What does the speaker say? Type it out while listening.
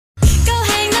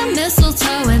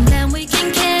mistletoe and then we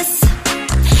can kiss.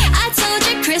 I told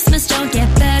you Christmas don't get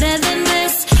better than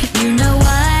this. You know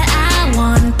what I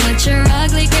want, put your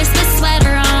ugly Christmas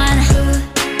sweater on.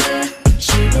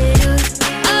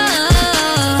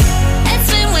 Oh, it's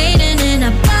been waiting in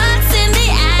a box in the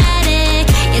attic.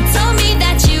 You told me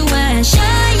that you weren't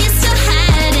sure you still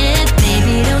had it.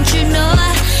 Baby, don't you know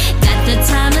that the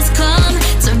time has come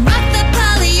to rock the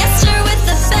polyester with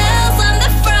the bells on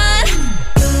the front?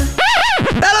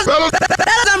 Fellas,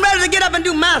 I'm ready to get up and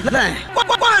do my thing.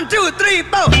 1, 2, 3, 4.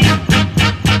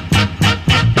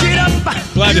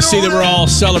 Glad to see that we're all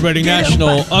celebrating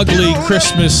National Ugly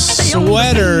Christmas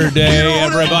Sweater Day,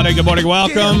 everybody. Good morning,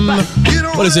 welcome.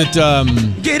 What is it,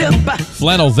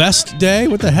 Flannel Vest Day?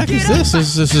 What the heck is this?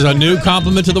 This is a new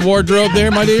compliment to the wardrobe there,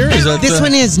 my dear? Is that, this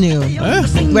one is new.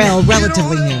 Well,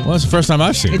 relatively new. Well, it's the first time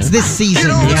I've seen it. It's this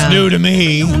season, It's new to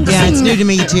me. Yeah, it's new to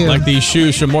me, too. Like these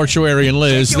shoes from Mortuary and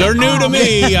Liz. They're new to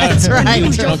me. That's right. I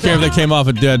don't care if they came off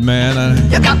a dead man.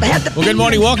 Well, good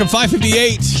morning, welcome.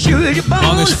 5:58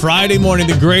 on this Friday morning,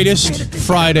 the greatest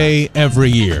Friday every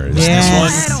year.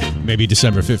 Yes. This one, maybe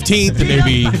December 15th,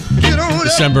 maybe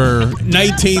December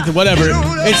 19th, whatever.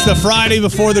 It's the Friday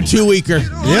before the 2-weeker.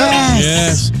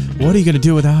 Yes. What are you going to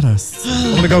do without us?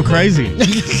 I'm going to go crazy.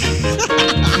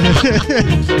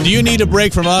 Do you need a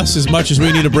break from us as much as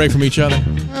we need a break from each other?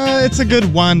 It's a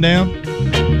good wind down,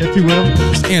 if you will.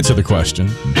 Just answer the question.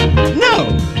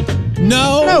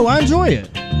 No, I enjoy it.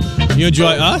 You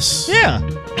enjoy us? Yeah.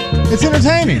 It's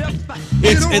entertaining.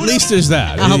 It's at least there's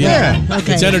that. Yeah.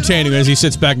 Okay. It's entertaining as he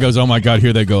sits back and goes, "Oh my God,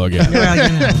 here they go again." Well,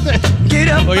 you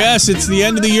know. Well, yes, it's the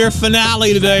end of the year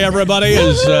finale today, everybody.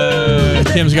 As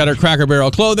Kim's got her Cracker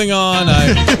Barrel clothing on.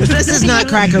 This is not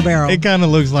Cracker Barrel. It kind of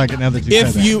looks like it now that you say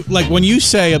If that. you like when you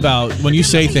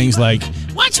say things like,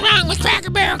 "What's wrong with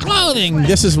Cracker Barrel clothing?"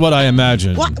 This is what I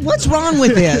imagine. What's wrong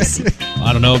with this?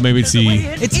 I don't know. Maybe it's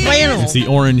It's flannel. the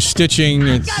orange stitching.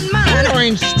 It's Not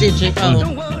orange stitching.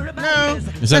 Oh. No.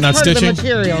 Is that not That's part stitching? of the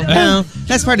material. No,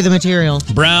 that's part of the material.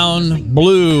 brown,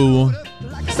 blue,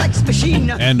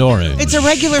 and orange. It's a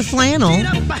regular flannel.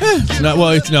 It's not. Well,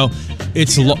 it's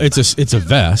a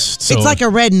vest. So. It's like a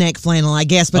redneck flannel, I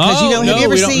guess, because have you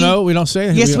ever seen? No, we don't say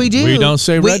it. Yes, we do. We don't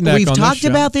say redneck We've on talked this show.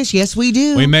 about this. Yes, we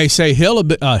do. We may say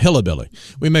hillbilly.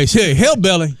 We may say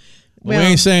hillbilly. Well, we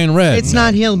ain't saying red. It's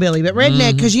not hillbilly, but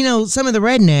redneck, because some of the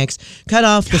rednecks cut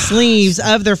off the sleeves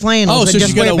of their flannels and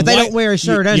just wear it, but they don't wear a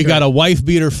shirt under. You got a wife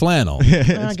beater flannel.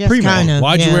 I guess kind of.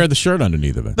 Why'd you wear the shirt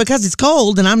underneath of it? Because it's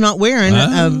cold and I'm not wearing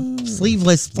a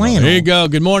sleeveless flannel. There you go.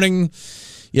 Good morning.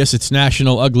 Yes, it's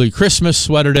National Ugly Christmas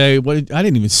Sweater Day. I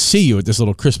didn't even see you at this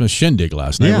little Christmas shindig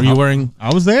last night. Yeah, Were you wearing?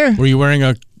 I was there. Were you wearing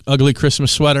a ugly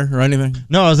Christmas sweater or anything?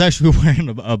 No, I was actually wearing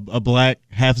a black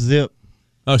half zip.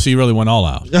 Oh, so you really went all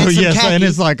out. Oh, yes, khakis. and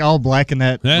it's like all black in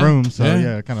that room.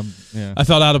 So, kind of. I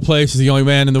felt out of place as the only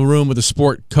man in the room with a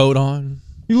sport coat on.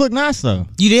 You look nice, though.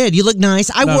 You did. You look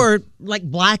nice. I wore like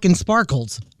black and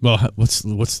sparkles. Well, what's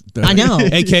that? I know.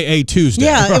 AKA Tuesday.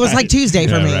 Yeah, it was like Tuesday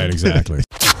for me. Right, exactly.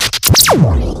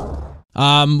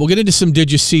 We'll get into some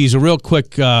Did You Sees. A real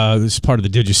quick, this is part of the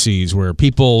Did You Sees where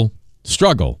people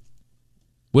struggle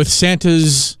with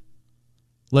Santa's,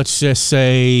 let's just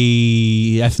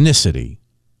say, ethnicity.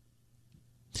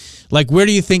 Like, where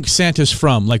do you think Santa's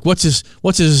from? Like, what's his,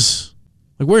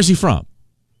 like, where's he from?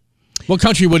 What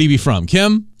country would he be from?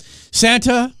 Kim,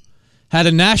 Santa had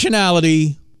a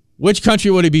nationality. Which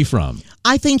country would he be from?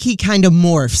 I think he kind of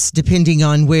morphs depending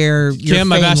on where your Kim,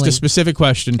 family. I've asked a specific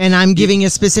question. And I'm giving a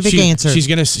specific answer. She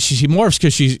morphs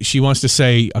because she wants to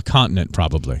say a continent,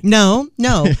 probably. No.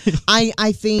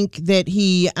 I think that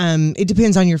he, it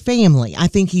depends on your family. I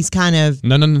think he's kind of.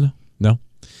 No.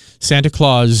 Santa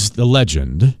Claus, the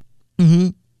legend. Mm-hmm.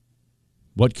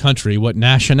 What country, what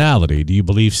nationality do you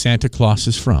believe Santa Claus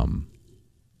is from?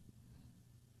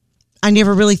 I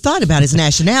never really thought about his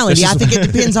nationality. I think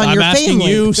it depends on your family. I'm asking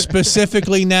you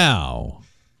specifically now.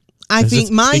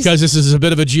 Because this is a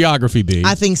bit of a geography bee.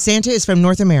 I think Santa is from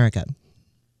North America.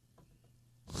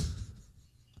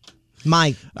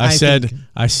 I said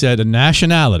a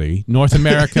nationality. North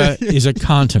America is a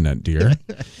continent, dear.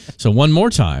 So one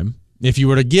more time, if you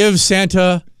were to give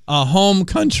Santa a home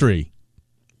country,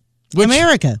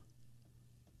 America.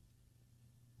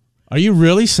 Are you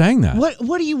really saying that?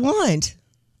 What do you want?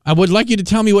 I would like you to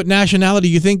tell me what nationality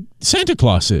you think Santa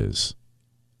Claus is.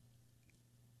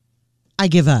 I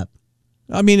give up.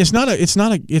 I mean, it's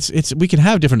we can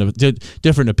have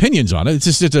different opinions on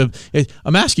it.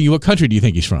 I'm asking you, what country do you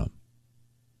think he's from?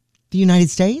 The United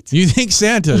States? You think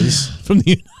Santa's from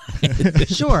the United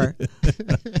States? Sure.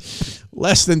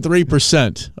 Less than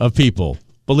 3% of people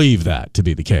believe that to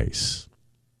be the case.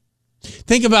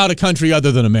 Think about a country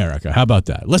other than America. How about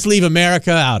that? Let's leave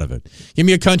America out of it. Give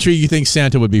me a country you think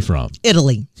Santa would be from.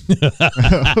 Italy.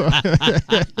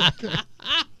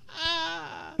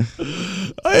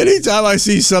 Anytime I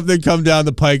see something come down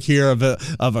the pike here of a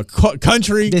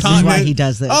country, this continent, is why he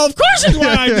does this. Oh, of course it's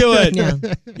why I do it. Yeah.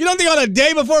 You don't think on a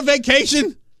day before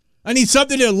vacation, I need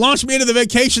something to launch me into the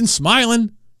vacation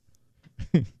smiling?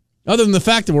 Other than the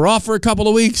fact that we're off for a couple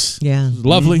of weeks. Yeah.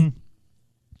 Lovely. Mm-hmm.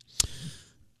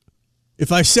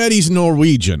 If I said he's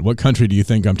Norwegian, what country do you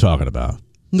think I'm talking about?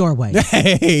 Norway.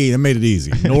 Hey, that made it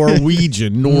easy.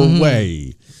 Norwegian,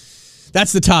 Norway.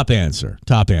 That's the top answer.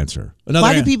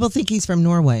 Why do people think he's from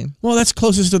Norway? Well, that's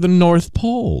closest to the North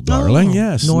Pole, darling. Oh,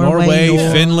 Yes, Norway,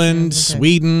 Finland, okay.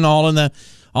 Sweden, all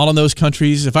in those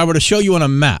countries. If I were to show you on a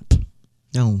map,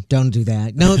 No, don't do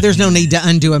that. No, there's no need to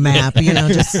undo a map.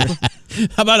 Just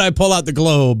how about I pull out the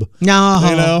globe?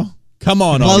 no. Come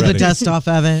on, Blow already. the dust off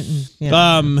of it.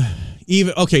 And,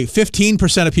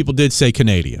 15% of people did say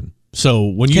Canadian. So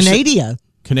when you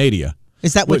Canada.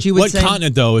 Is that what you would say? What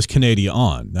continent though is Canada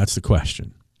on? That's the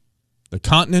question. The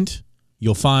continent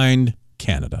you'll find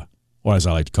Canada, or as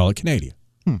I like to call it, Canada.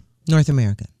 North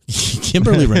America.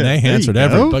 Kimberly Renee answered go.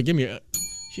 every. But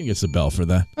she gets a bell for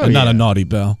that, but not a naughty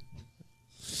bell.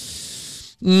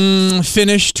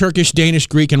 Finnish, Turkish, Danish,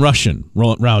 Greek, and Russian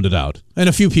rounded out, and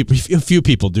a few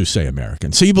people do say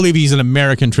American. So you believe he's an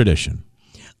American tradition?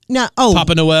 No.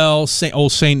 Papa Noel,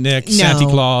 old Saint Nick, Santa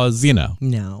Claus.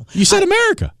 No. You said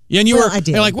America, and I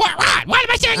did. You're like, what? What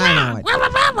am I saying wrong?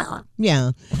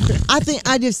 Yeah. I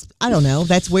don't know.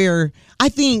 That's where I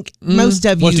think most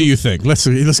of you. What do you think? Let's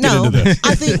get into this.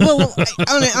 I think,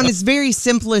 on its very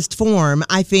simplest form,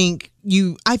 I think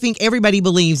everybody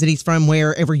believes that he's from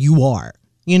wherever you are.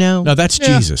 No, that's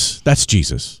Jesus. That's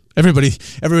Jesus.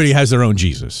 Everybody has their own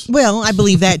Jesus. Well, I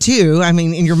believe that too. I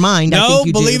mean, in your mind, I think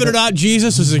you believe do, it or not,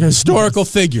 Jesus is a historical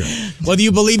figure. Whether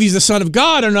you believe he's the Son of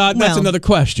God or not, that's another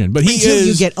question. But he until is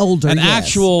you get older, an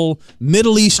actual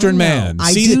Middle Eastern man.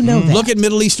 I do know that. Look at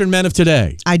Middle Eastern men of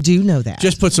today. I do know that.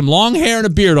 Just put some long hair and a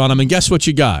beard on him, and guess what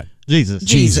you got?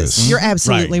 Jesus. You're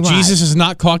absolutely right. Jesus is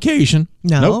not Caucasian.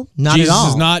 No, not Jesus at all.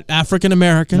 is not African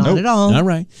American. Not at all. All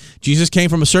right. Jesus came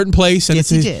from a certain place, and Yes,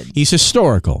 he did. He's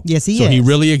historical. Yes, he so is. he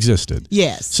really existed.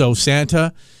 Yes. So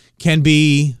Santa can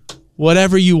be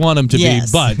whatever you want him to Yes.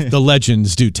 be, but the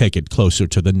legends do take it closer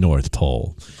to the North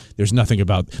Pole. There's nothing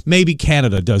about maybe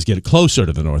Canada does get it closer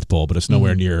to the North Pole, but it's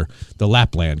nowhere near the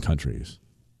Lapland countries.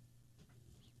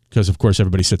 Because, of course,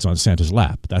 everybody sits on Santa's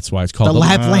lap. That's why it's called the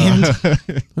Lapland.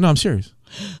 No, I'm serious.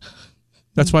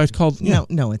 That's why it's called...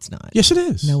 No, it's not. Yes, it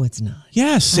is. No, it's not.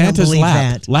 Yes, I don't Santa's believe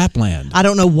lap. that. Lapland. I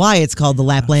don't know why it's called the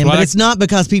Lapland, but it's not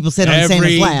because people sit on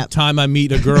Santa's lap. Every time I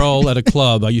meet a girl at a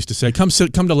club, I used to say, come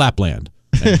to Lapland.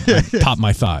 And I'd pop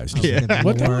my thighs.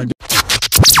 What?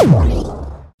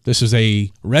 This is a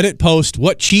Reddit post.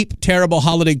 What cheap, terrible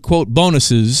holiday quote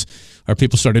bonuses are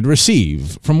people starting to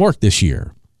receive from work this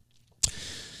year?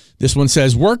 This one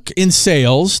says, work in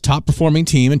sales, top performing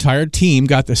team, entire team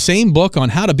got the same book on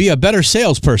how to be a better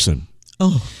salesperson.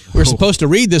 We're supposed to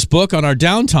read this book on our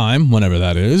downtime, whenever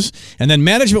that is, and then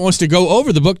management wants to go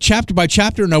over the book chapter by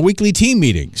chapter in our weekly team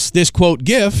meetings. This, quote,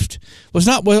 gift was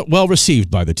not well received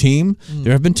by the team.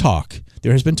 There has been talk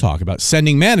about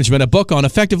sending management a book on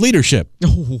effective leadership.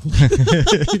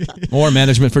 Or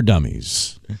management for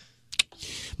dummies.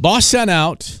 Boss sent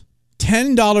out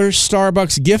 $10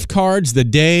 Starbucks gift cards the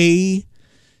day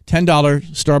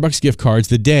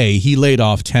he laid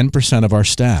off 10% of our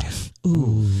staff.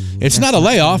 Ooh, it's not a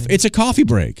layoff, it's a coffee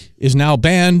break. Is now a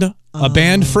banned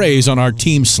phrase on our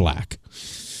team Slack.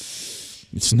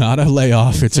 It's not a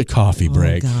layoff, it's a coffee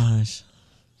break. Oh, gosh.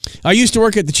 I used to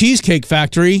work at the Cheesecake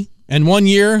Factory, and one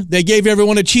year they gave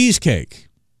everyone a cheesecake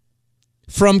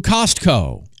from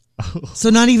Costco.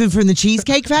 So not even from the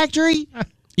Cheesecake Factory?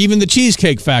 Even the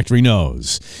Cheesecake Factory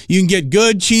knows. You can get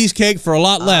good cheesecake for a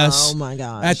lot less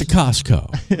at the Costco.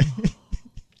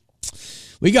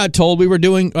 We got told we were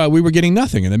getting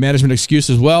nothing, and the management excuse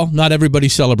is, well, not everybody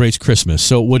celebrates Christmas,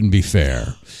 so it wouldn't be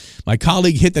fair. My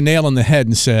colleague hit the nail on the head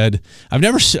and said, I've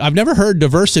never heard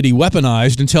diversity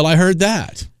weaponized until I heard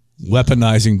that. Yeah.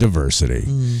 Weaponizing diversity.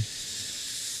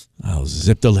 I'll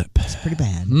zip the lip. It's pretty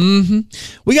bad.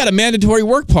 We got a mandatory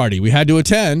work party we had to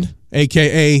attend,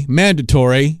 a.k.a.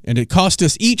 mandatory, and it cost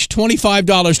us each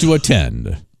 $25 to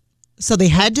attend. So they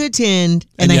had to attend,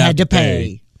 and they had to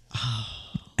pay.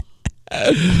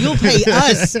 You'll pay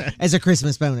us as a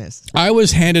Christmas bonus. I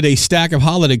was handed a stack of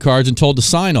holiday cards and told to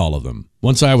sign all of them.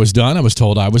 Once I was done, I was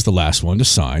told I was the last one to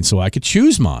sign, so I could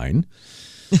choose mine.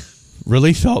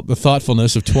 Really felt the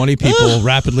thoughtfulness of 20 people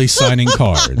rapidly signing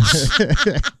cards.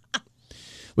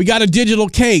 We got a digital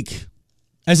cake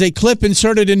as a clip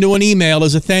inserted into an email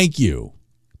as a thank you.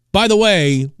 By the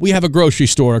way, we have a grocery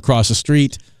store across the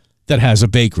street that has a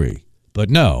bakery. But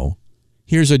no,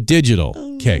 here's a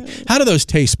digital cake. How do those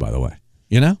taste, by the way?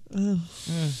 You know?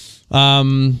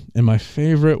 And my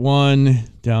favorite one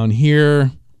down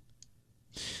here.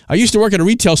 I used to work at a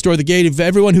retail store that gave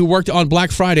everyone who worked on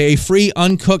Black Friday a free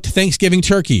uncooked Thanksgiving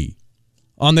turkey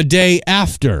on the day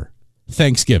after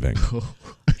Thanksgiving.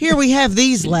 Here we have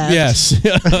these left. Yes.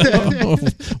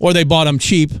 Or they bought them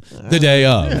cheap the day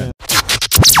of.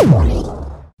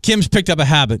 Kim's picked up a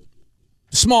habit.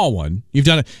 Small one. You've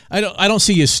done it. I don't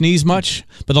see you sneeze much,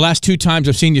 but the last 2 times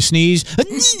I've seen you sneeze,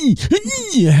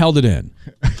 you held it in.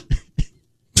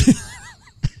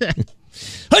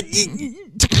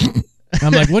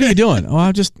 I'm like, what are you doing? Oh,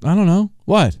 I don't know.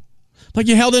 What? Like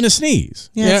you held in a sneeze.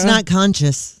 Yeah, it's not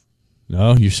conscious.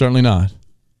 No, you're certainly not.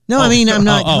 No, I mean, I'm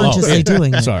not consciously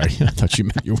doing it. Sorry. I thought you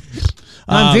meant you were.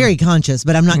 I'm very conscious,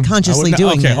 but I'm not consciously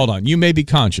doing it. Okay, hold on. You may be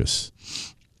conscious,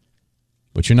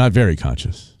 but you're not very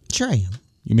conscious. Sure I am.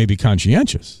 You may be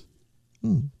conscientious,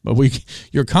 but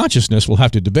your consciousness will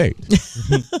have to debate.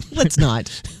 Let's not.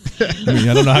 I mean,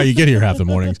 I don't know how you get here half the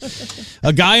mornings.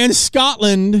 A guy in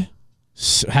Scotland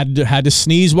had to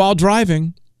sneeze while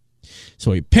driving,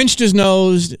 so he pinched his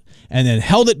nose and then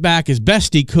held it back as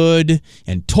best he could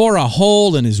and tore a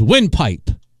hole in his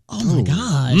windpipe. Oh my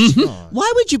gosh!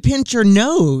 Why would you pinch your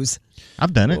nose?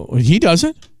 I've done it. He does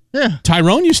it. Yeah.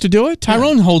 Tyrone used to do it.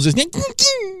 Tyrone holds his.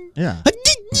 Yeah.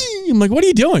 I'm like, what are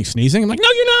you doing? Sneezing? I'm like, no,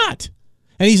 you're not.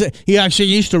 And he actually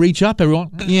used to reach up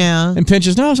everyone. Yeah. And pinch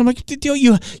his nose. I'm like,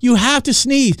 you have to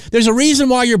sneeze. There's a reason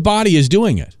why your body is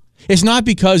doing it. It's not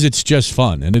because it's just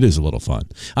fun, and it is a little fun.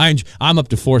 I'm up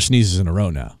to 4 sneezes in a row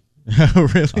now. Oh,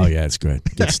 really? Oh yeah, it's good.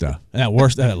 Good stuff. And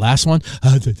that last one. You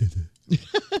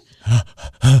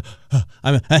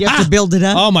have to build it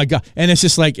up. Oh my god! And it's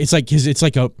just like it's like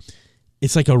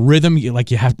a rhythm. You're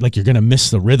gonna miss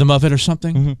the rhythm of it or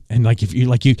something. Mm-hmm. And like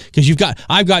because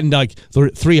I've gotten like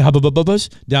 3 hubba-bubba-bubbas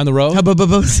down the road,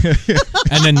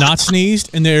 and then not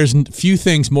sneezed. And there's few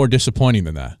things more disappointing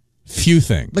than that. Few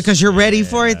things. Because you're ready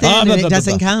for it then, and it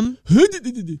doesn't come.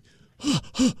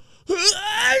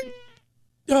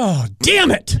 Oh,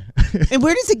 damn it! And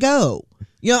where does it go?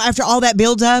 You know, after all that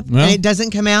builds up and it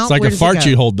doesn't come out. It's like a fart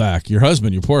you hold back. Your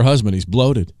poor husband, he's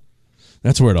bloated.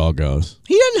 That's where it all goes.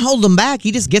 He doesn't hold them back.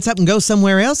 He just gets up and goes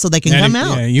somewhere else so they can come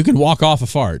out. Yeah, you can walk off a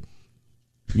fart.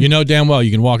 You know damn well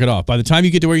you can walk it off. By the time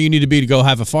you get to where you need to be to go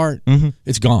have a fart,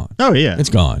 it's gone. Oh, yeah. It's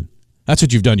gone. That's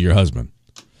what you've done to your husband.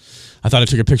 I thought I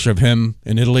took a picture of him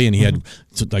in Italy, and he had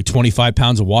like 25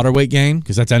 pounds of water weight gain,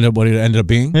 because that's what it ended up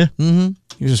being. Yeah. Mm-hmm.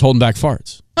 He was just holding back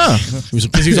farts.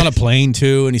 Because he was on a plane,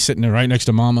 too, and he's sitting there right next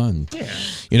to Mama, and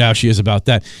you know how she is about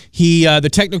that. The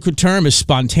technical term is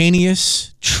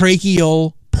spontaneous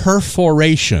tracheal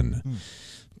perforation.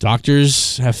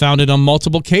 Doctors have found it on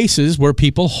multiple cases where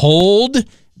people hold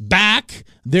back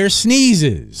their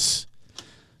sneezes.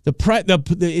 The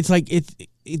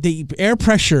air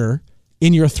pressure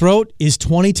in your throat is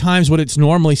 20 times what it's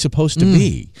normally supposed to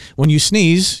be. When you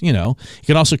sneeze, you know, it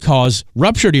can also cause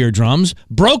ruptured eardrums,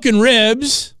 broken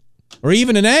ribs, or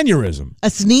even an aneurysm. A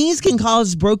sneeze can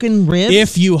cause broken ribs?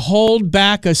 If you hold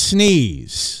back a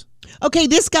sneeze. Okay,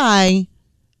 this guy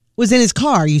was in his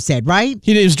car, you said, right?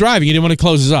 He was driving. He didn't want to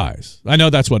close his eyes. I know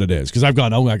that's what it is, because I've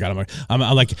gone, oh my God, I'm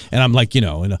like, you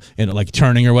know, in like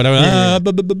turning or whatever. I'm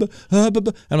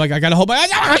like, I got to hold my,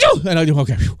 and I do,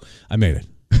 okay, I made it.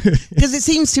 Because it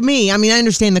seems to me, I mean, I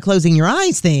understand the closing your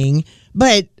eyes thing,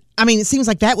 but I mean, it seems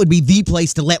like that would be the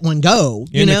place to let one go.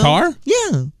 In the car?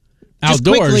 Yeah.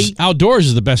 Outdoors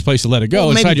is the best place to let it go.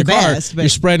 Well, inside your car, best, you're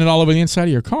spreading it all over the inside of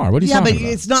your car. What are you talking about? Yeah,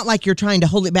 but it's not like you're trying to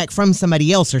hold it back from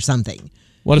somebody else or something.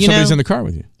 What if somebody's in the car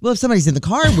with you? Well, if somebody's in the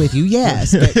car with you,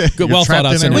 yes. But good, well thought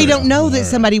out scenario. We don't know that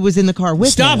somebody was in the car with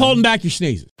Stop him. holding back your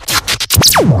sneezes.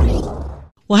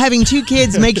 Well, having 2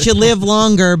 kids makes you live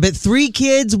longer, but 3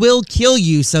 kids will kill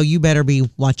you, so you better be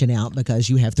watching out because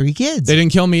you have 3 kids. They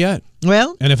didn't kill me yet.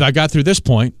 Well. And if I got through this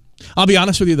point, I'll be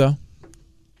honest with you, though.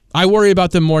 I worry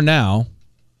about them more now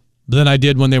than I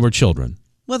did when they were children.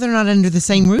 Well, they're not under the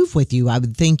same roof with you. I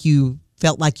would think you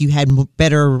felt like you had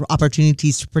better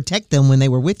opportunities to protect them when they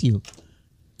were with you.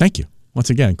 Thank you. Once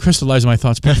again, crystallizing my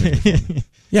thoughts perfectly.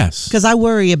 Yes. Because I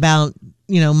worry about,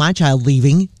 my child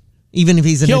leaving, even if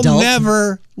he's an adult. He'll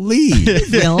never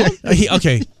leave. Well,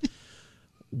 okay.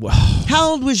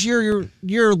 How old was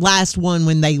your last one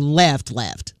when they left?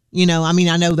 I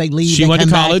know they leave. She went to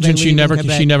college and she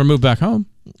never moved back home.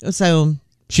 So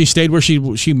she stayed where she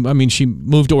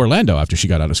moved to Orlando after she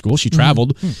got out of school. She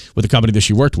traveled with the company that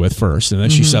she worked with first, and then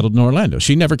she settled in Orlando.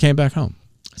 She never came back home.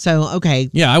 So, okay.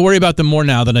 Yeah, I worry about them more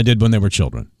now than I did when they were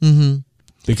children. Mm-hmm.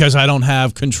 Because I don't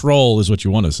have control, is what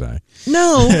you want to say.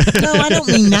 No, I don't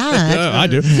mean that. I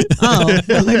do. Oh,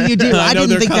 well, you do. I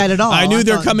didn't think that at all. I knew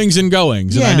their comings and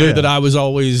goings, and I knew that I was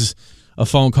always a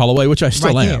phone call away, which I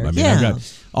still Right am. there. I mean, I've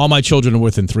got all my children are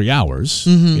within 3 hours.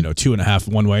 2.5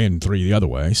 one way and 3 the other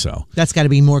way. So that's got to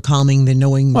be more calming than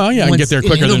knowing. Well, yeah, I can get there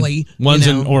quicker Italy, than one's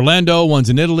in Orlando,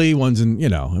 one's in Italy, one's in.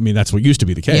 I mean, that's what used to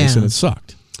be the case, and it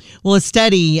sucked. Well, a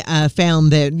study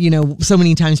found that, so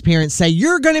many times parents say,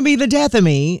 you're going to be the death of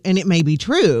me. And it may be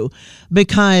true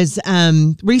because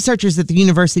researchers at the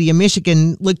University of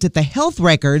Michigan looked at the health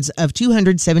records of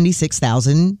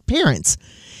 276,000 parents.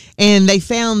 And they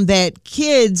found that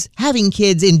having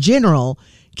kids in general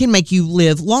can make you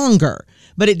live longer.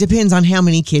 But it depends on how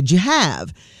many kids you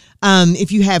have.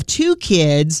 If you have 2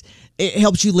 kids, it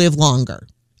helps you live longer.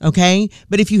 Okay?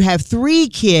 But if you have 3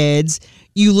 kids,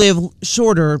 you live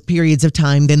shorter periods of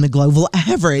time than the global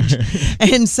average.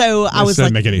 And so I was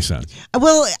like... That doesn't make any sense.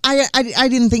 Well, I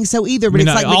didn't think so either, but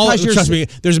trust me,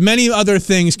 there's many other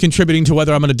things contributing to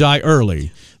whether I'm going to die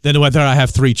early than whether I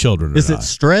have 3 children or Is not. it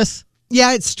stress?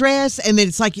 Yeah, it's stress, and then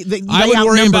it's like... I would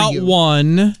worry about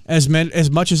one as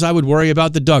much as I would worry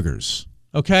about the Duggars,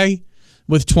 okay?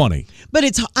 With 20. But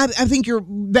I think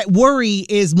that worry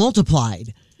is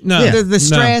multiplied. No. The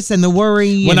stress and the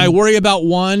worry. When I worry about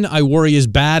one, I worry as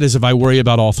bad as if I worry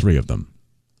about all 3 of them.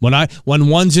 When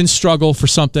one's in struggle for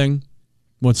something,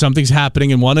 when something's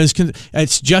happening and one is,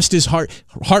 it's just as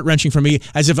heart-wrenching for me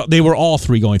as if they were all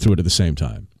 3 going through it at the same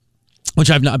time. Which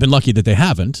I've been lucky that they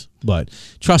haven't, but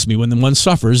trust me, when the one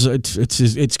suffers,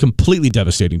 it's completely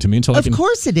devastating to me until I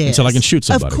can shoot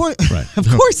somebody. Of course, right. Of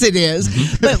course it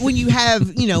is. But when you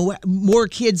have more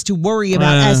kids to worry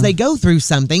about as they go through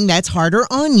something, that's harder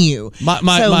on you.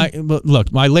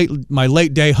 My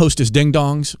late day hostess ding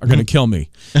dongs are going to kill me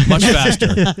much faster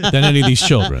than any of these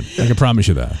children. I can promise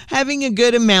you that. Having a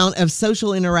good amount of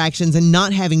social interactions and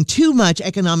not having too much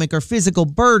economic or physical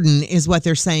burden is what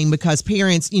they're saying, because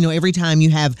parents, every time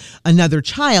you have another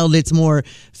child, it's more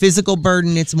physical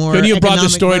burden, it's more Couldn't you have brought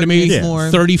this story burden, to me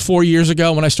 34 years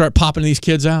ago when I start popping these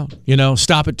kids out?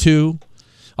 Stop at 2.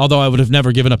 Although I would have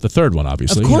never given up the 3rd one,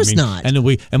 obviously. Of course not. And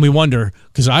we wonder,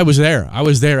 because I was there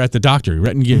at the doctor,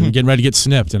 getting ready to get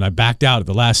snipped, and I backed out at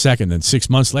the last second. Then 6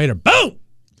 months later, boom!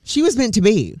 She was meant to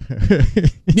be.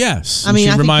 Yes. I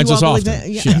mean, she reminds us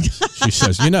often. Yeah. She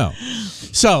says,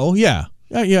 So, yeah.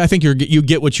 Yeah, I think you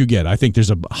get what you get. I think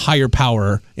there's a higher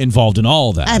power involved in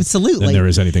all that. Absolutely. Than there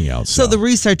is anything else. So the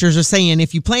researchers are saying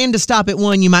if you plan to stop at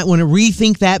 1, you might want to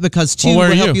rethink that, because 2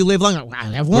 will help you live longer. I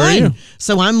have 1.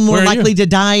 So I'm more likely to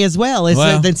die as well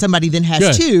than somebody that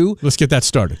has 2. Let's get that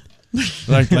started.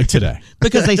 like today.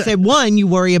 Because they said 1, you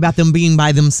worry about them being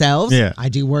by themselves. Yeah. I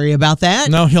do worry about that.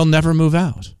 No, he'll never move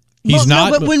out. He's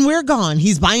not. No, but when we're gone,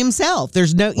 he's by himself.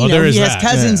 There's no, he has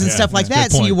cousins and stuff like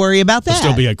that, so you worry about that. He'll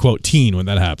still be a, quote, teen when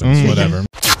that happens, whatever.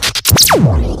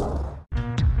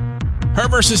 Her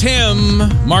versus him,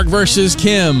 Mark versus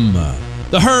Kim.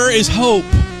 The her is Hope.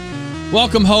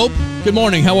 Welcome, Hope. Good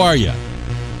morning. How are you?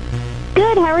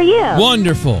 Good. How are you?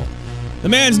 Wonderful. The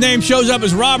man's name shows up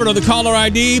as Robert on the caller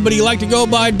ID, but he liked to go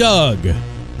by Doug.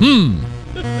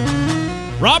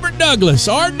 Robert Douglas,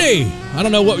 RD. I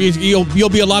don't know what you'll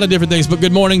be a lot of different things, but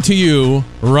good morning to you,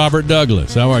 Robert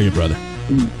Douglas. How are you, brother?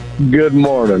 Good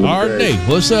morning. RD.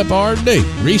 What's up, RD?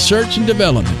 Research and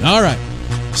development. All right.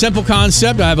 Simple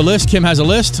concept. I have a list. Kim has a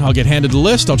list. I'll get handed the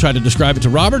list. I'll try to describe it to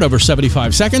Robert over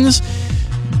 75 seconds.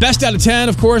 Best out of 10,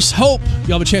 of course, Hope.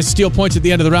 You'll have a chance to steal points at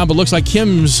the end of the round, but looks like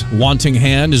Kim's wanting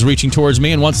hand is reaching towards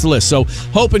me and wants the list. So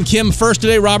Hope and Kim first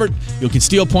today, Robert. You can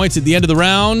steal points at the end of the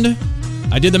round.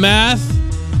 I did the math.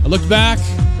 I looked back.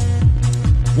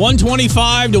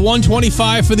 125 to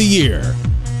 125 for the year.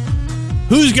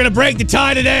 Who's going to break the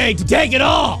tie today to take it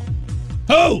all?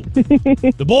 Who?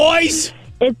 The boys?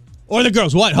 Or the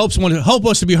girls? What? Hope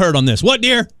wants to be heard on this. What,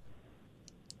 dear?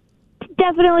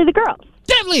 Definitely the girls.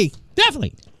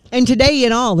 Definitely. And today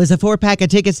in all is a 4-pack of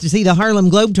tickets to see the Harlem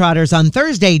Globetrotters on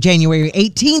Thursday, January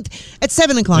 18th at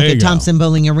 7 o'clock at Thompson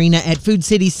Bowling Arena at Food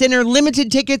City Center.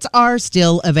 Limited tickets are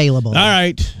still available. All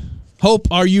right. Hope,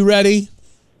 are you ready?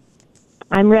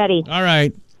 I'm ready. All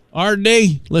right.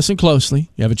 RD, listen closely.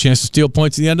 You have a chance to steal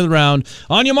points at the end of the round.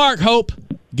 On your mark, Hope.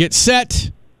 Get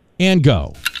set and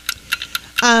go.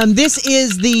 This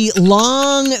is the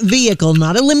long vehicle,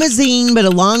 not a limousine, but a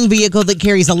long vehicle that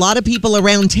carries a lot of people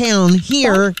around town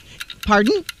here.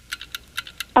 Pardon?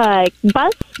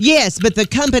 Bus? Yes, but the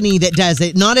company that does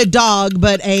it, not a dog,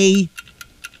 but a...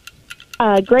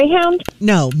 Greyhound?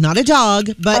 No, not a dog,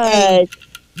 but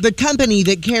the company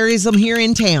that carries them here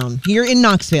in town, here in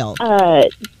Knoxville.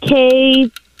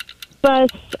 bus,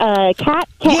 cat.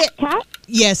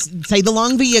 Yes. Say the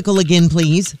long vehicle again,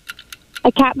 please.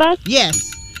 A cat bus.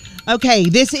 Yes. Okay,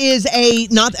 this is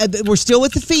we're still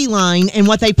with the feline and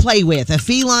what they play with. A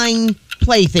feline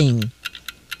plaything.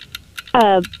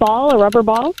 A ball, a rubber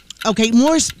ball. Okay,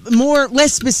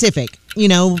 less specific. You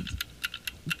know,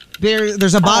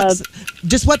 there's a box.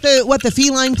 Just what the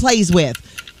feline plays with.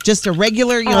 Just a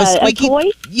regular, squeaky. A toy?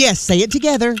 Yes, say it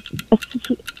together.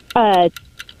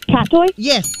 Cat toy?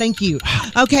 Yes, thank you.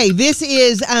 Okay, this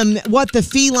is what the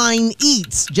feline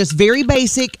eats. Just very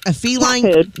basic. A feline.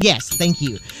 Cat food. Yes, thank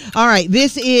you. All right,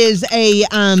 this is a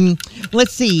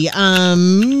let's see.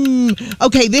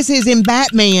 Okay, this is in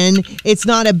Batman. It's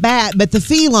not a bat, but the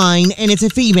feline, and it's a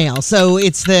female. So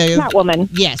it's the Catwoman.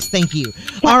 Yes, thank you.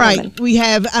 All right, we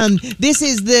have this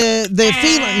is the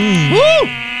feline.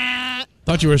 Woo!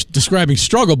 Thought you were describing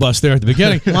Struggle Bus there at the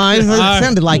beginning. Well, it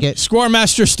sounded like it.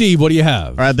 Scoremaster Steve, what do you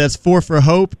have? All right, that's 4 for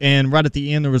Hope, and right at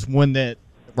the end there was one that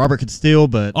Robert could steal,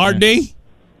 but... RD, you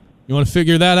want to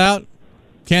figure that out?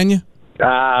 Can you?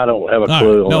 I don't have a All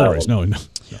clue. right, no on that worries, one. no.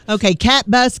 Okay, cat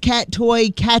bus, cat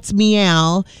toy, cat's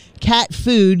meow, cat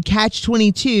food, catch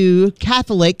 22,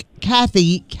 Catholic,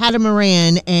 Kathy,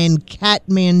 catamaran, and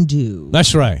Catmandu.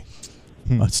 That's right.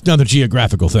 It's another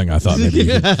geographical thing I thought maybe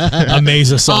you could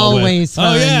amaze us all Always with.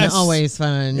 fun. Oh, yes. Always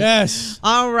fun. Yes.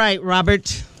 All right,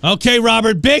 Robert. Okay,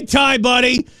 Robert, big time,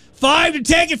 buddy. 5 to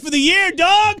take it for the year,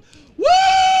 dog.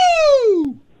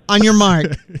 Woo! On your mark,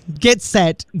 get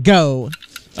set, go.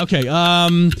 Okay,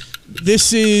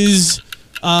 this is...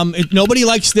 nobody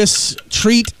likes this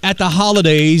treat at the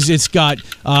holidays. It's got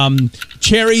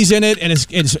cherries in it, and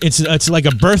it's like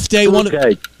a birthday one.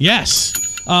 Cake. Yes.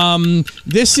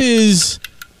 This is.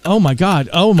 Oh my God.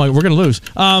 Oh my. We're gonna lose.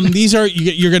 These are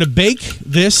you're gonna bake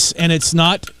this, and it's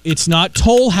not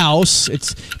Toll House.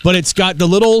 But it's got the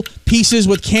little pieces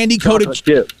with candy coated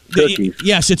Chocolate chip cookies.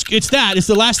 Yes, it's that. It's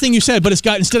the last thing you said, but it's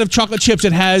got, instead of chocolate chips,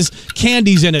 it has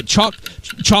candies in it.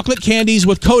 Chocolate candies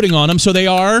with coating on them. So they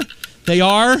are.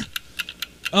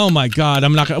 Oh my God.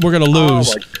 We're gonna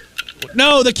lose.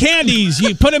 No, the candies.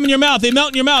 You put them in your mouth. They melt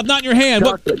in your mouth, not in your hand.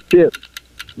 Chocolate chip.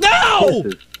 No!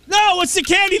 No, it's the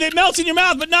candy that melts in your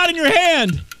mouth, but not in your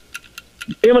hand.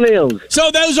 M&M's. So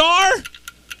those are?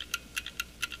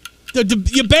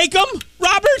 You bake them,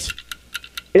 Robert?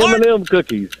 M&M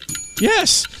cookies.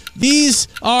 Yes. These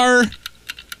are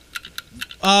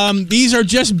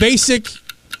just basic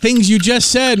things you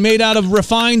just said, made out of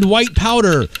refined white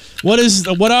powder. What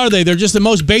are they? They're just the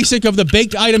most basic of the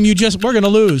baked item we're going to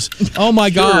lose. Oh my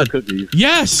God. Sugar cookies.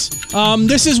 Yes.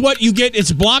 This is what you get.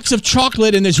 It's blocks of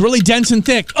chocolate and it's really dense and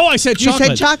thick. Oh, I said chocolate.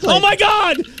 You said chocolate. Oh my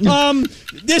God.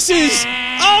 This is,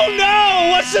 oh no.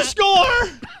 What's the score?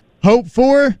 Hope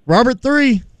 4, Robert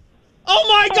 3. Oh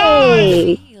my God.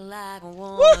 Hey.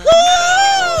 Woohoo!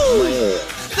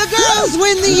 The girls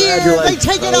win the year. They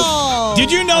take it all.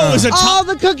 Did you know it was a all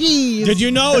the cookies? Did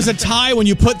you know it was a tie when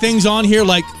you put things on here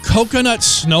like coconut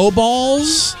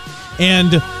snowballs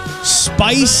and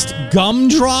spiced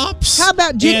gumdrops? How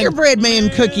about gingerbread man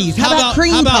cookies? How about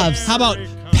cream puffs? How about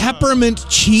peppermint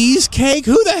cheesecake?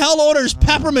 Who the hell orders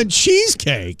peppermint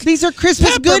cheesecake? These are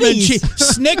Christmas goodies.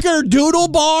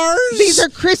 Snickerdoodle bars? These are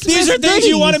Christmas These are things goodies.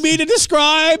 you wanted me to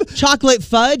describe? Chocolate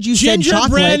fudge. You said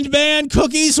chocolate. Gingerbread man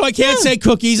cookies, so I can't say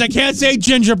cookies. I can't say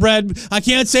gingerbread. I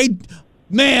can't say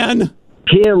man.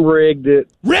 Kim rigged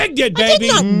it. Rigged it, I baby.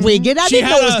 did not rig it. I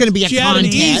didn't know it was going to be a she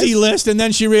contest. She had an easy list, and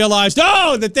then she realized,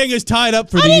 oh, the thing is tied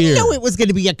up for the year. I didn't know it was going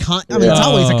to be a I mean, it's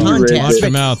always a contest. Watch your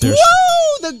mouth there. Woo!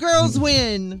 The girls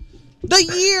win. The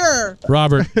year.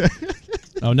 Robert.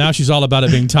 Oh, now she's all about it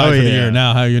being tied for the year.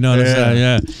 Now, how you notice that?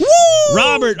 Yeah. Woo!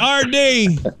 Robert,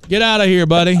 RD, get out of here,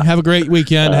 buddy. Have a great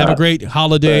weekend. Have a great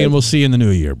holiday, and we'll see you in the new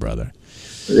year, brother.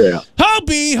 Yeah.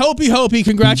 Hopi.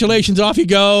 Congratulations. Off you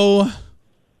go.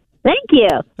 Thank you.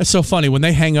 That's so funny. When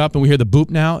they hang up and we hear the boop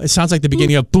now, it sounds like the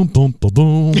beginning of boom, boom, boom,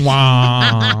 boom,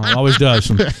 wow. Always does.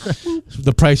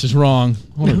 The Price is Wrong.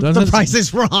 The Price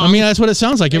is Wrong. I mean, that's what it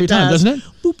sounds like every time, doesn't it?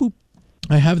 Boop, boop.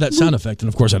 I have that sound effect, and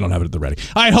of course I don't have it at the ready.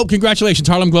 All right, Hope, congratulations.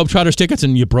 Harlem Globetrotters tickets,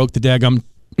 and you broke the daggum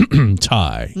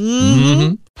tie.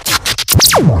 Mm-hmm.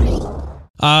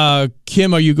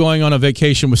 Kim, are you going on a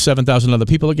vacation with 7,000 other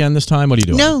people again this time? What are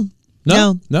you doing?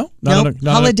 No.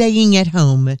 Holidaying at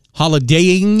home.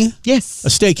 Holidaying? Yes. A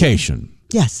staycation?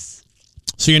 Yes.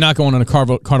 So you're not going on a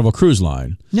Carnival Cruise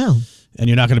Line? No. And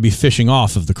you're not going to be fishing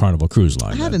off of the Carnival Cruise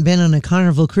Line? I haven't been on a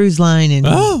Carnival Cruise Line in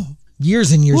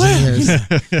years and years and years.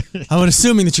 I would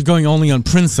assuming that you're going only on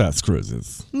princess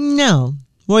cruises. No.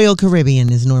 Royal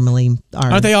Caribbean is normally our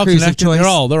Aren't they all cruise connected? of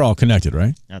choice. They're all connected,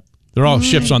 right? Yep. They're all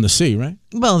ships on the sea, right?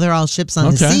 Well, they're all ships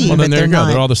on the Okay. sea, Well, then but there you go. not.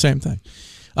 They're all the same thing.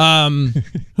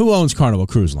 Who owns Carnival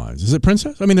Cruise Lines? Is it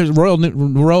Princess? I mean, there's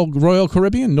Royal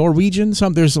Caribbean, Norwegian.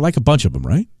 There's like a bunch of them,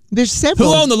 right? There's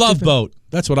several. Who owned the Love Boat?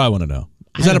 That's what I want to know.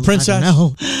 Is that a princess?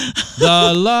 No.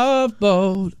 The Love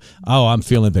Boat. Oh, I'm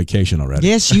feeling vacation already.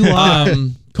 Yes, you are.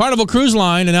 Carnival Cruise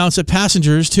Line announced that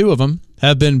passengers, 2 of them,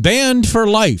 have been banned for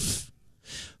life.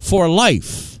 For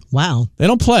life. Wow. They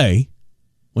don't play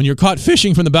when you're caught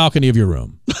fishing from the balcony of your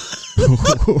room.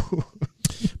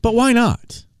 But why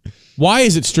not? Why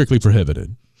is it strictly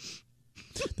prohibited?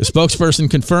 The spokesperson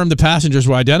confirmed the passengers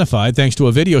were identified thanks to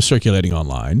a video circulating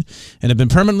online and have been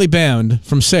permanently banned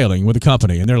from sailing with the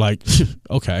company. And they're like,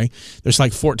 okay, there's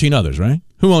like 14 others, right?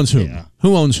 Who owns whom? Yeah.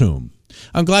 Who owns whom?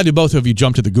 I'm glad that both of you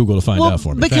jumped to the Google to find out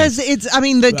for me. Because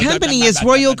the company is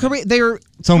Royal Caribbean. They're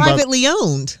privately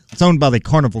owned. It's owned by the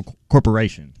Carnival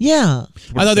Corporation. Yeah.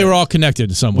 I thought they were all connected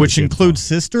in some way. Which includes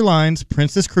Sister Lines,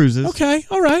 Princess Cruises. Okay,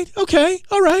 all right.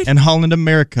 And Holland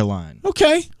America Line.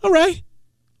 Okay, all right.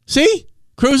 See?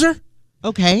 Cruiser?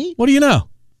 Okay. What do you know?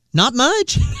 Not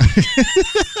much.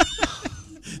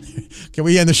 Can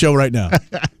we end the show right now?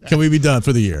 Can we be done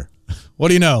for the year? What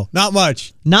do you know? Not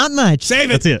much. Not much. Save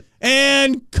it. That's it.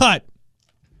 And cut.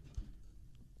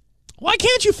 Why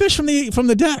can't you fish from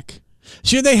the deck?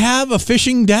 Should they have a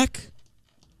fishing deck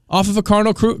off of a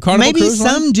Carnival Cruise Line? Maybe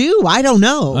some do. I don't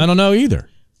know. I don't know either.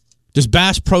 Does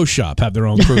Bass Pro Shop have their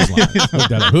own cruise line?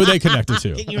 Who are they connected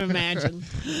to? Can you imagine?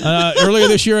 Earlier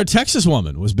this year, a Texas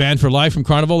woman was banned for life from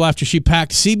Carnival after she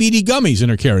packed CBD gummies in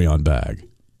her carry-on bag.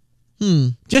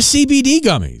 Just CBD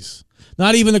gummies.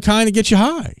 Not even the kind that get you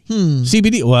high.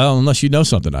 CBD. Well, unless you know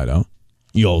something I don't.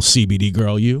 You old CBD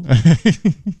girl, you.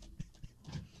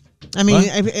 I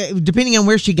mean, depending on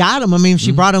where she got them. I mean, if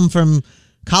she brought them from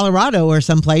Colorado or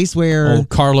someplace where... Old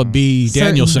Carla B.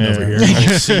 Danielson over here. Old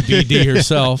CBD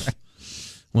herself.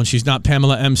 When she's not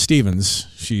Pamela M. Stevens,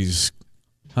 she's...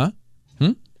 Huh?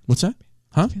 What's that?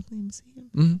 Huh?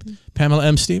 Pamela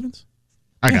M. Stevens?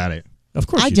 I got it. Of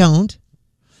course I don't.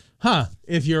 Huh.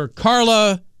 If you're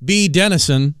Carla B.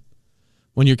 Dennison,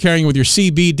 when you're carrying with your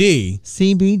CBD.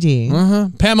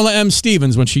 CBD. Pamela M.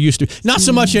 Stevens when she used to. Not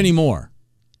so much anymore.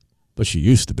 But she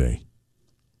used to be.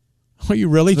 Are you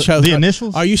really? The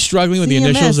initials? Are you struggling with the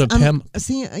initials of Pam?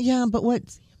 Yeah, but what?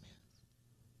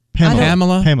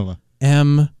 Pamela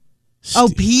M.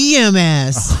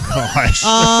 PMS. Oh, gosh.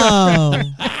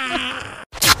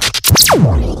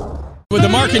 With the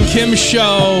Marc and Kim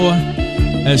Show,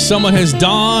 as someone has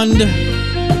donned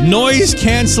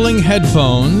noise-canceling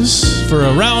headphones for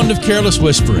a round of Careless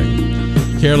Whispering.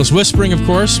 Careless Whispering, of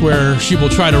course, where she will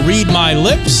try to read my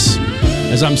lips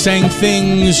as I'm saying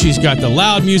things. She's got the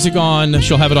loud music on.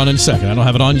 She'll have it on in a second. I don't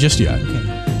have it on just yet.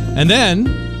 And then,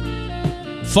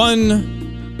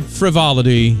 fun,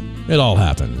 frivolity, it all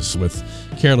happens with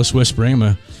Careless Whispering. I'm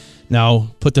going to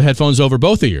now put the headphones over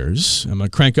both ears. I'm going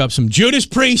to crank up some Judas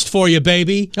Priest for you,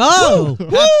 baby. Oh!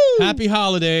 Happy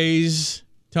holidays.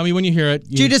 Tell me when you hear it.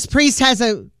 Judas Priest has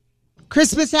a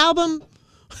Christmas album?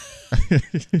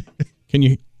 Can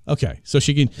you... Okay, so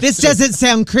she can... This doesn't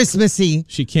sound Christmassy.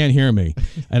 She can't hear me.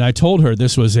 And I told her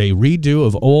this was a redo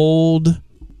of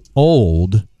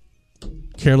old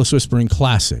Careless Whispering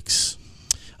classics.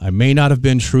 I may not have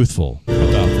been truthful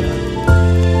about that.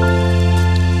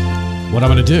 What I'm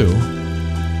going to do,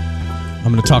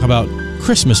 I'm going to talk about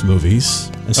Christmas movies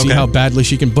and see how badly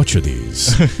she can butcher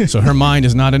these. So her mind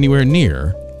is not anywhere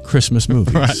near Christmas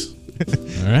movies. Right.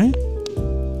 All right?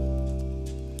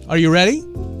 Are you ready?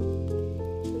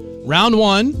 Round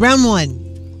one. Round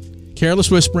one.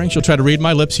 Careless Whispering. She'll try to read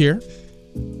my lips here.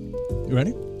 You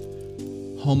ready?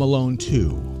 Home Alone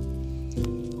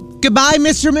 2. Goodbye,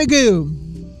 Mr. Magoo.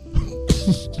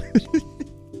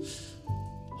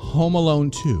 Home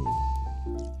Alone 2.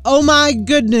 Oh, my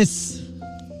goodness.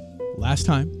 Last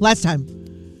time.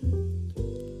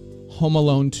 Home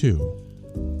Alone 2.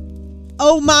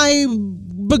 Oh, my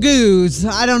bagoos.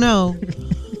 I don't know.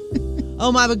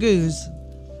 Oh, my bagoos.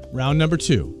 Round number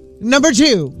 2.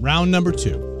 Round number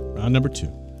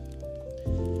two.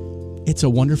 It's a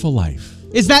Wonderful Life.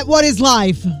 Is that what is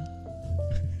life?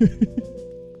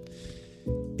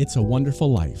 It's a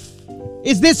Wonderful Life.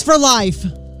 Is this for life?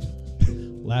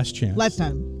 Last chance. Last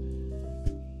time.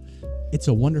 It's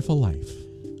a Wonderful Life.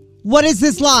 What is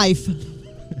this life?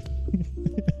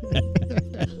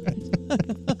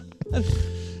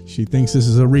 She thinks this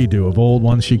is a redo of old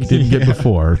ones she didn't get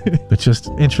before. It's just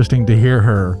interesting to hear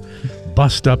her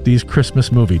bust up these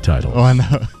Christmas movie titles. Oh, I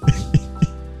know.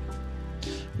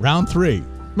 Round 3.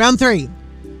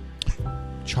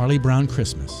 Charlie Brown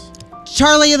Christmas.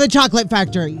 Charlie and the Chocolate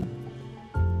Factory.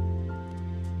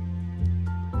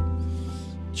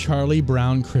 Charlie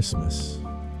Brown Christmas.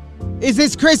 Is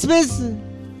this Christmas?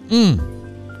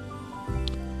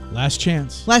 Last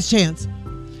chance. Last chance.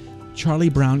 Charlie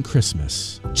Brown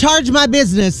Christmas. Charge my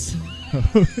business.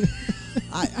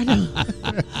 I don't.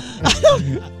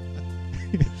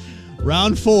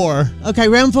 Round 4. Okay,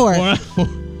 round 4.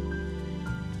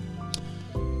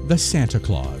 The Santa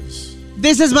Claus.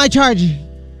 This is my charge.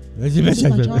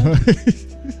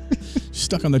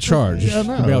 Stuck on the charge. Yeah, I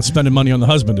know. Maybe out spending money on the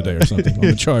husband today or something on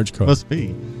the charge card. Must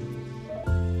be.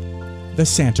 The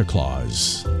Santa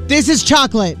Claus. This is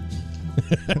chocolate.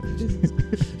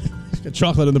 Got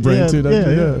chocolate in the brain too,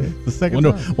 doesn't he? Yeah. The second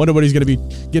time. Wonder what he's going to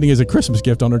be getting as a Christmas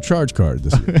gift on her charge card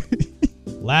this year.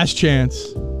 Last chance.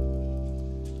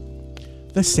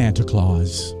 The Santa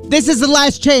Claus. This is the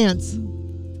last chance.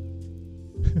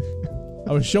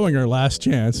 I was showing her last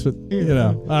chance, but you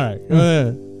know. All right.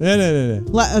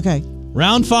 Okay.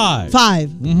 Round 5.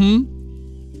 5.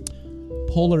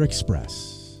 Polar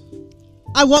Express.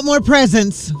 I want more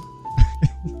presents.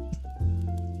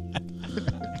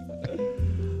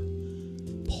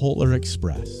 Polar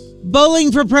Express.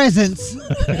 Bowling for presents.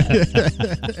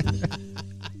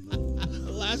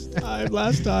 Last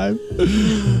time.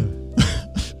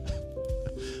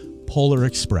 Polar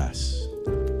Express.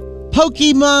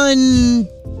 Pokemon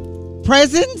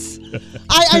presents?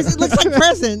 It looks like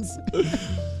presents.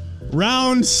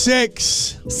 Round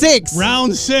 6. 6.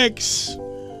 Round 6.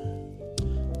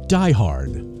 Die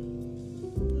Hard.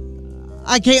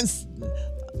 I can't.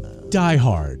 Die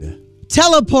Hard.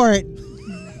 Teleport.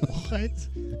 What?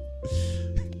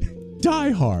 Die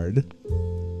Hard.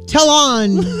 Tell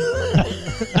on.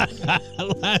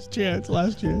 Last chance.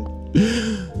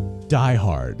 Die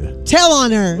Hard. Tell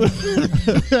on her.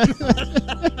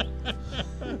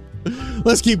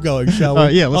 Let's keep going, shall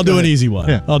we? Yeah, let's I'll go do an ahead. easy one.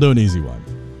 Yeah. I'll do an easy one.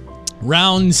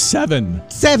 Round 7.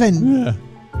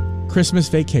 7. Christmas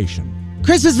Vacation.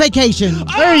 Christmas vacation.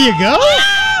 There you go.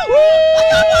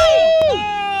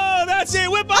 Oh, that's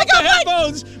it. Whip off the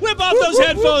headphones. Whip off those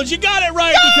headphones. You got it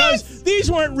right because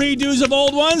these weren't redos of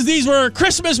old ones. These were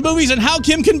Christmas movies and how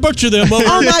Kim can butcher them.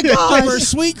 Oh my gosh. Over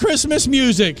sweet Christmas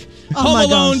music. Oh Home my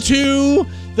Alone gosh. 2,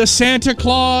 The Santa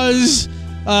Claus,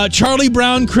 Charlie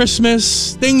Brown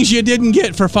Christmas, things you didn't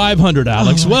get for $500,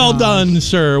 Alex. Well done,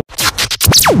 sir.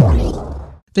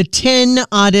 The 10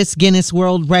 oddest Guinness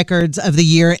World Records of the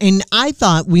year. And I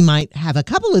thought we might have a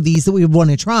couple of these that we would want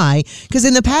to try. Because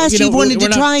in the past, you've wanted to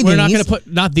try these. We're not going to put,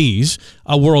 not these,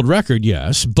 a world record,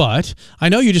 yes. But I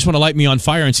know you just want to light me on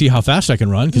fire and see how fast I can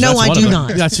run. No, I do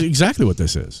not. That's exactly what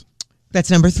this is.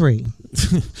 That's number 3.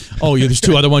 Oh, yeah, there's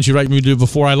 2 other ones you'd like me to do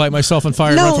before I light myself on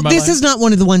fire and run No, for my this life? is not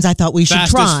one of the ones I thought we should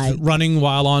Fastest try. running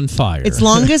while on fire. It's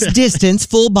longest distance,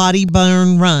 full body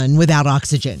burn run without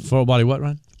oxygen. Full body what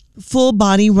run? Full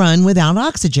body run without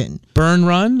oxygen. Burn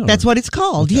run? Or- That's what it's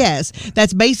called, yes.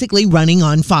 That's basically running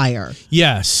on fire.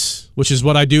 Yes, which is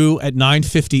what I do at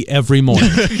 9:50 every morning.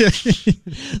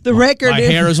 The record My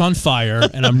hair is on fire,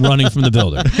 and I'm running from the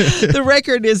building. the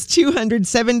record is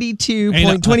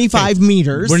 272.25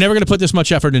 meters. We're never going to put this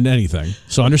much effort into anything,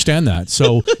 so understand that.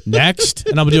 So next,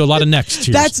 and I'm going to do a lot of next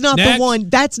cheers. That's not Next. the one.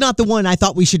 That's not the one I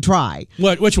thought we should try.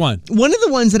 What? Which one? One of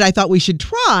the ones that I thought we should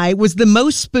try was the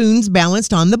most spoons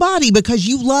balanced on the body because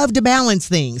you love to balance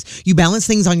things. You balance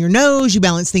things on your nose. You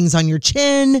balance things on your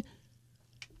chin.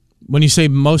 When you say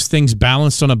most things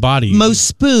balanced on a body, Most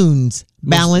spoons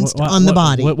balanced on the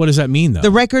body. What does that mean, though? The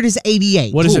record is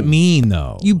 88. What does it mean,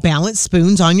 though? You balance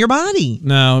spoons on your body.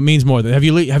 No, it means more than. Have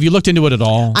you looked into it at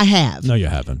all? I have. No, you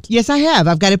haven't. Yes, I have.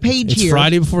 I've got a page It's here.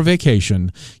 Friday before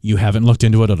vacation. You haven't looked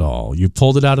into it at all. You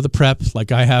pulled it out of the prep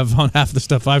like I have on half the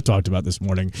stuff I've talked about this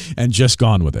morning and just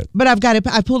gone with it. But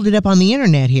I pulled it up on the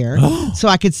internet here so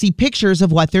I could see pictures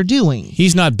of what they're doing.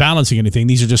 He's not balancing anything.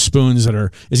 These are just spoons that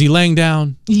are. Is he laying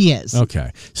down? He is.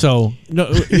 Okay. So, no,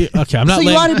 okay, I'm not So you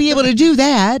laying. ought to be able to do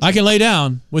that. I can lay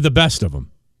down with the best of them.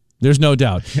 There's no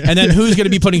doubt. And then who's going to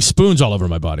be putting spoons all over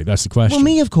my body? That's the question. Well,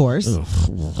 me, of course.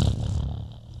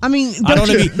 I mean, I don't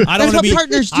want to be. I don't that's want to what be.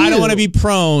 partners do. I don't want to be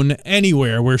prone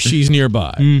anywhere where she's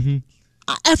nearby.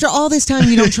 After all this time,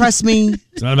 you don't trust me.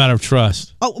 It's not a matter of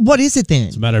trust. Oh, what is it then?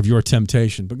 It's a matter of your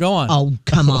temptation. But go on. Oh,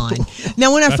 come on.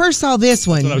 Now, when I first saw this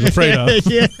one, That's what I was afraid of.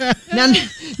 now,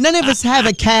 none of us have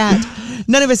a cat.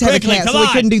 None of us have Quickly, a cat, come so we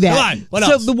on, couldn't do that. come on. What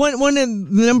so else? the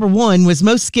number one was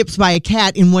most skips by a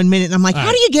cat in 1 minute. And I'm like, All how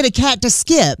right. do you get a cat to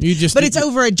skip? But it's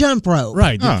over a jump rope.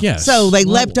 Right. Yes. So they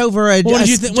leapt over a. What did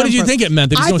you jump What did you rope. think it meant?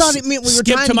 That he's I gonna thought it meant we were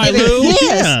skip trying to my get loo? it.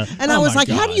 Yes. Yeah. And I Oh was my like,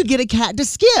 how do God. you get a cat to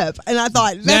skip? And I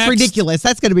thought, that's Next. ridiculous.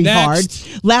 That's going to be Next.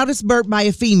 hard. Loudest burp by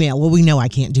a female. Well, we know I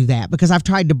can't do that because I've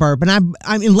tried to burp. And I'm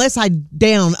unless I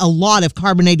down a lot of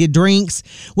carbonated drinks,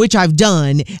 which I've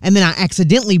done, and then I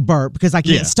accidentally burp because I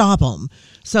can't stop them.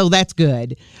 So that's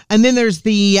good. And then there's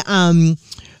the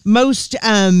most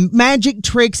magic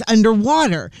tricks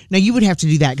underwater. Now, you would have to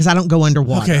do that because I don't go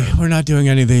underwater. Okay, we're not doing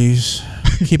any of these.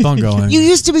 Keep on going. You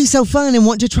used to be so fun and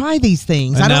want to try these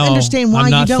things. And I don't now understand why I'm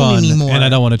you not don't fun, anymore. And I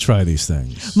don't want to try these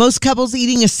things. Most couples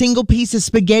eating a single piece of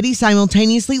spaghetti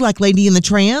simultaneously, like Lady and the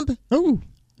Tramp. Oh,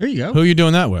 there you go. Who are you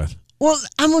doing that with? Well,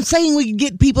 I'm saying we could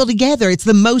get people together. It's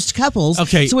the most couples.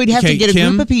 Okay, So we'd have to get a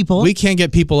Kim, group of people. We can't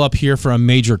get people up here for a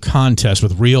major contest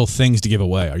with real things to give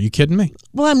away. Are you kidding me?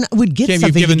 Well, we'd get Kim,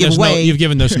 something to give away. you've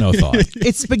given this no thought.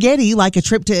 It's spaghetti, like a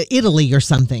trip to Italy or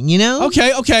something, you know?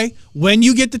 Okay. When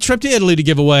you get the trip to Italy to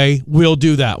give away, we'll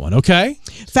do that one, okay?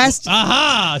 Fast.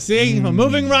 Aha! See? We're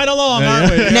moving right along,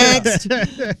 aren't we? Next.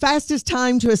 Fastest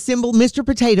time to assemble Mr.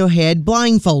 Potato Head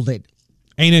blindfolded.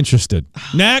 Ain't interested.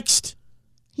 Next.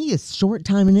 He is short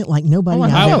timing it like nobody I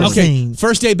I've know. ever Okay. seen.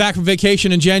 First day back from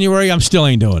vacation in January, I'm still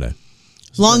ain't doing it.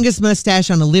 Longest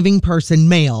mustache on a living person,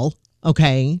 male.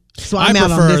 Okay. So I I'm out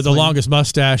on prefer this the one. longest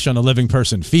mustache on a living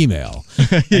person, female.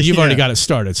 And you've already got it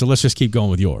started, so let's just keep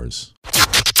going with yours.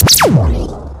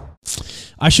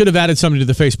 I should have added something to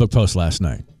the Facebook post last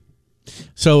night.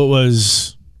 So it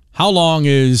was, how long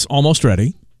is almost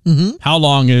ready? Mm-hmm. How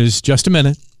long is just a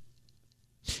minute?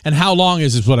 And how long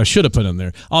is what I should have put in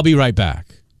there. I'll be right back.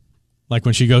 Like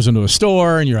when she goes into a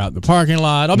store and you're out in the parking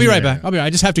lot. I'll be right back. I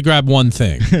just have to grab one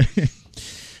thing.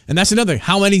 And that's another.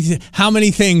 How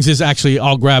many things is actually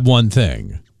I'll grab one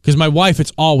thing? Because my wife,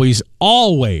 it's always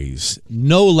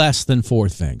no less than 4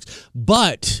 things.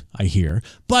 But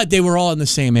they were all in the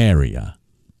same area.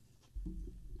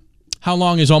 How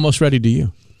long is almost ready to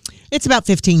you? It's about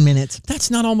 15 minutes. That's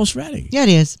not almost ready. Yeah, it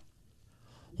is.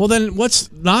 Well, then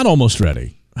what's not almost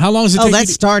ready? How long does it take? Oh,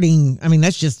 that's starting. I mean,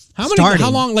 that's just starting.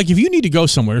 How long, like if you need to go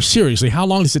somewhere, seriously, how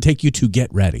long does it take you to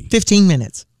get ready? 15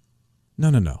 minutes.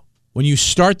 No. When you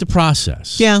start the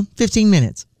process. Yeah, 15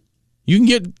 minutes. You can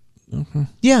get,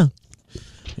 Yeah.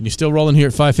 and you're still rolling here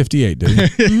at 5:58, dude.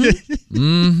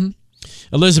 Mm-hmm.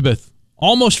 Elizabeth,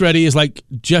 almost ready is like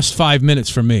just 5 minutes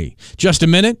for me. Just a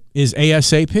minute is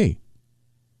ASAP.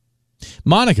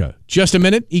 Monica, just a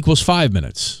minute equals 5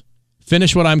 minutes.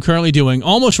 Finish what I'm currently doing.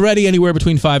 Almost ready anywhere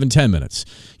between 5 and 10 minutes.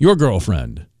 Your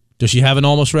girlfriend, does she have an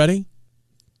almost ready?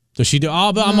 Does she do,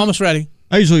 I'm almost ready.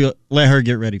 I usually let her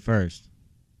get ready first.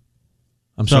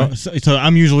 I'm sorry. So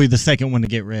I'm usually the second one to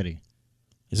get ready.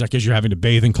 Is that because you're having to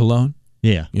bathe in cologne?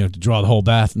 Yeah. You have to draw the whole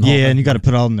bath? And the whole Yeah, thing? and you got to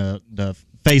put on the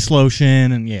face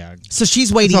lotion and yeah. So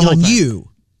she's waiting It's the whole on thing. you.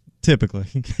 Typically.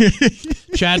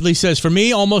 Chadley says, for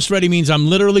me, almost ready means I'm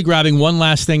literally grabbing one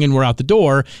last thing and we're out the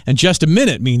door, and just a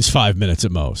minute means 5 minutes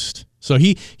at most. So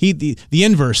the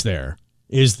inverse there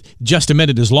is just a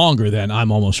minute is longer than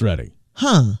I'm almost ready.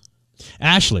 Huh.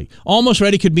 Ashley, almost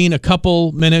ready could mean a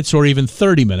couple minutes or even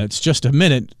 30 minutes. Just a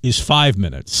minute is 5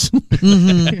 minutes.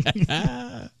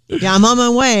 Yeah, I'm on my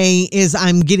way is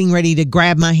I'm getting ready to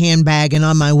grab my handbag and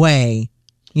on my way,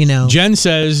 you know. Jen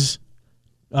says,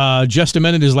 just a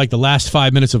minute is like the last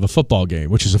 5 minutes of a football game,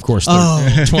 which is, of course,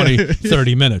 20,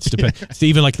 30 minutes. It's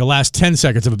even like the last 10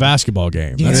 seconds of a basketball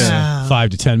game. That's Yeah. 5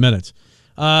 to 10 minutes.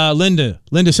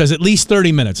 Linda says at least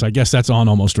 30 minutes. I guess that's on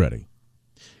almost ready.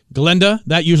 Glenda,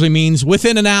 that usually means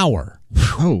within an hour.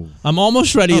 Oh. I'm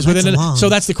almost ready is within that's an long. So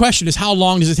that's the question is how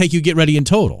long does it take you to get ready in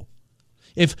total?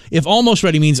 If almost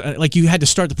ready means like you had to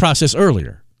start the process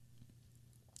earlier.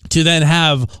 To then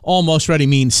have almost ready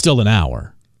means still an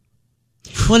hour.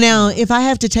 Well, now, if I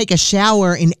have to take a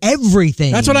shower and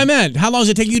everything. That's what I meant. How long does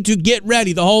it take you to get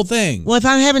ready, the whole thing? Well, if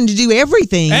I'm having to do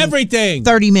everything. Everything.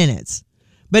 30 minutes.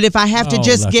 But if I have to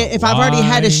just that's get, a if I've already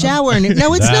had lie. a shower and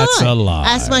no, it's That's not. a lie.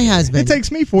 Ask my husband. It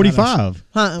takes me 45.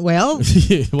 Well,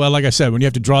 Well, like I said, when you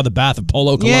have to draw the bath of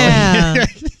Polo cologne. yeah.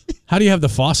 How do you have the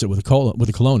faucet with a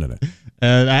cologne in it?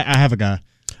 I have a guy.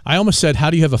 I almost said, how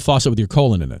do you have a faucet with your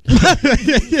colon in it?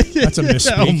 That's a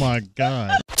misspeak. Oh my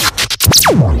God.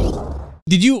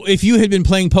 Did you, if you had been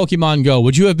playing Pokemon Go,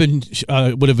 would have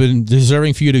been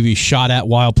deserving for you to be shot at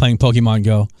while playing Pokemon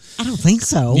Go? I don't think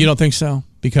so. You don't think so?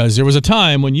 Because there was a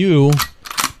time when you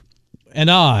and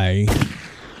I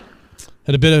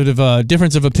had a bit of a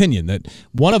difference of opinion that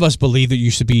one of us believed that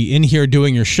you should be in here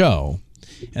doing your show,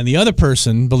 and the other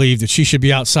person believed that she should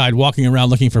be outside walking around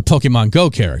looking for Pokemon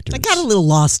Go characters. I got a little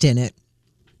lost in it.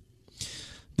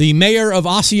 The mayor of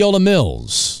Osceola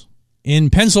Mills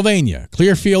in Pennsylvania,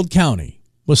 Clearfield County,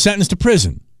 was sentenced to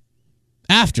prison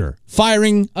after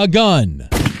firing a gun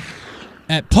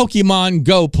at Pokemon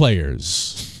Go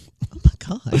players.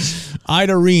 Gosh.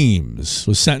 Ida Reams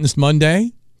was sentenced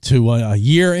Monday to a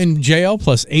year in jail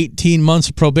plus 18 months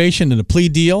of probation and a plea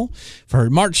deal for her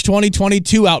March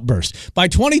 2022 outburst. By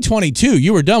 2022,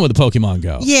 you were done with the Pokemon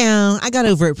Go. Yeah, I got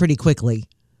over it pretty quickly.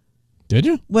 Did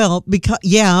you? Well,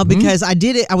 because I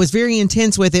did it. I was very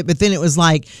intense with it, but then it was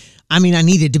like, I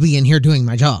needed to be in here doing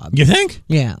my job. You think?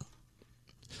 Yeah.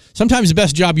 Sometimes the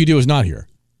best job you do is not here.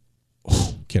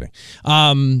 Kidding.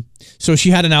 So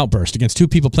she had an outburst against two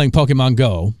people playing Pokemon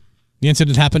Go. The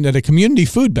incident happened at a community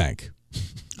food bank.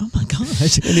 Oh my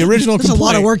gosh! In the original There's complaint, a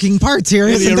lot of working parts here.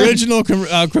 In Isn't the there? original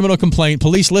criminal complaint,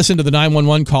 police listened to the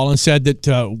 911 call and said that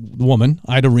the woman,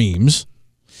 Ida Reams,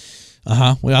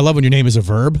 well, I love when your name is a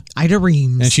verb. Ida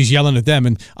Reams. And she's yelling at them,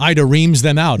 and Ida reams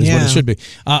them out is what it should be.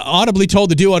 Audibly told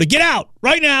the duo to get out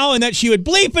right now and that she would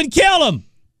bleep and kill him.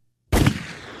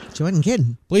 She wasn't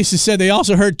kidding. Police said they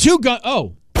also heard two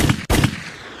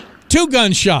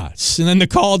gunshots, and then the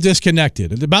call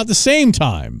disconnected at about the same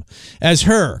time as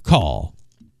her call.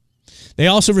 They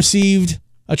also received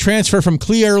a transfer from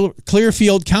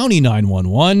Clearfield County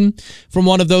 911 from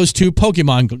one of those two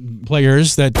Pokemon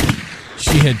players that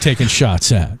she had taken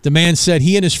shots at. The man said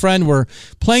he and his friend were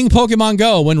playing Pokemon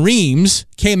Go when Reams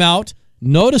came out,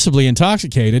 noticeably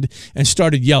intoxicated, and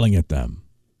started yelling at them.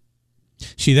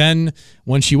 She then,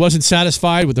 when she wasn't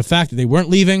satisfied with the fact that they weren't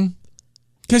leaving,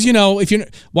 because,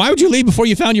 why would you leave before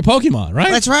you found your Pokemon, right?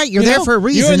 That's right. You're there for a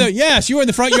reason. You were in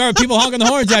the front yard, people honking the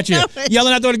horns at you,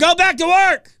 yelling out the door, go back to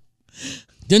work.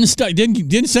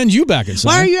 Didn't send you back inside.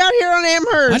 Why are you out here on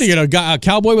Amherst? I had to get a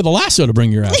cowboy with a lasso to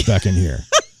bring your ass back in here.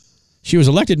 She was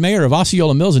elected mayor of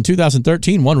Osceola Mills in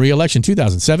 2013, won re-election in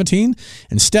 2017,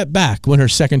 and stepped back when her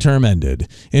second term ended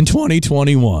in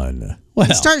 2021.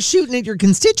 Well, start shooting at your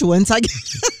constituents, I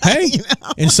guess. Hey,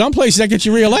 in some places that gets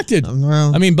you reelected.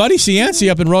 Well, Buddy Cianci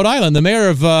up in Rhode Island, the mayor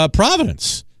of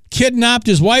Providence, kidnapped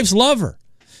his wife's lover.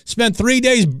 Spent 3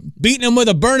 days beating him with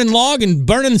a burning log and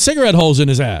burning cigarette holes in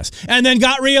his ass, and then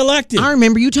got reelected. I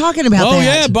remember you talking about that. Oh,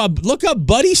 yeah, but look up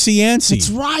Buddy Cianci.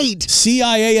 That's right.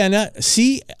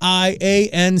 Cianci,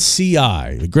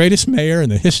 the greatest mayor in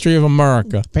the history of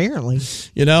America. Apparently.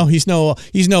 He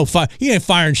ain't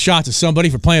firing shots at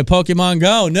somebody for playing Pokemon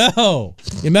Go. No.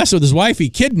 You mess with his wife, he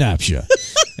kidnaps you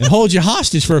and holds you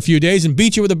hostage for a few days and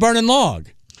beats you with a burning log.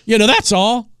 That's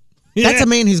all. Yeah. That's a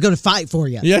man who's going to fight for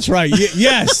you. That's right.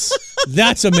 Yes.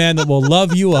 That's a man that will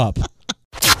love you up.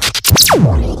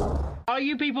 All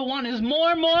you people want is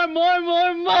more.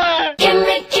 Give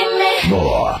me.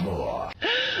 More.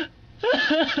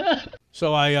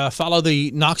 So I follow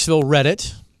the Knoxville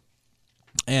Reddit,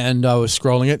 and I was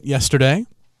scrolling it yesterday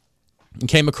and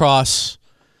came across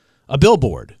a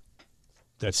billboard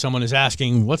that someone is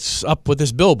asking, what's up with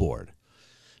this billboard?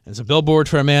 It's a billboard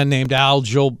for a man named Al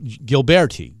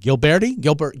Gilberti.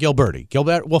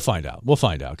 Gilbert. We'll find out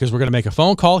because we're going to make a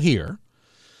phone call here.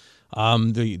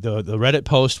 The Reddit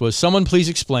post was, someone please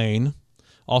explain.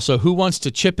 Also, who wants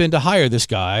to chip in to hire this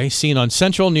guy? Seen on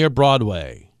Central near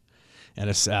Broadway. And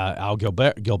it's Al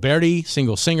Gilberti,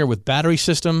 single singer with battery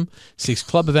system, seeks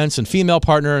club events and female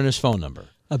partner, and his phone number.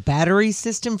 A battery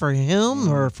system for him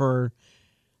or for...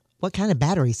 What kind of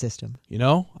battery system?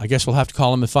 I guess we'll have to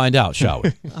call him and find out, shall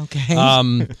we?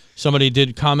 Okay. Somebody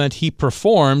did comment he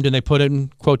performed, and they put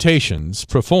in quotations,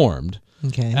 performed,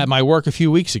 at my work a few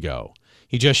weeks ago.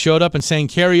 He just showed up and sang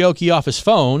karaoke off his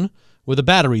phone with a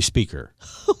battery speaker.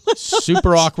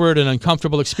 Super awkward and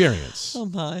uncomfortable experience. Oh,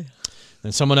 my.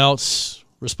 And someone else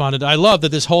responded, I love that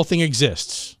this whole thing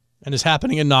exists and is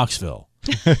happening in Knoxville.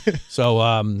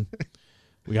 So,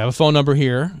 we have a phone number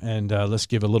here, and let's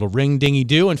give a little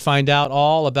ring-dingy-do and find out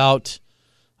all about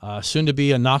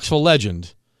soon-to-be a Knoxville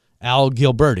legend, Al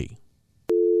Gilberti.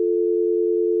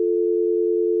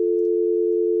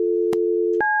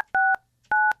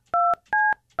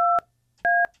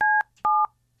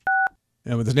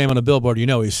 And with his name on a billboard,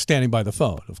 he's standing by the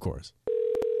phone, of course.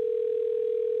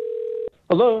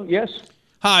 Hello, yes.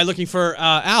 Hi, looking for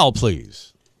Al,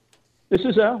 please. This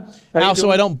is Al. Al,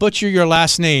 so I don't butcher your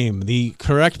last name. The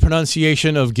correct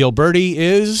pronunciation of Gilberti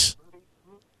is?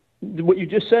 What you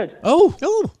just said. Oh,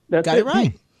 That's got it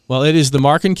right. Well, it is the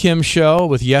Marc and Kim Show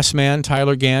with Yes Man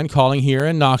Tyler Gann calling here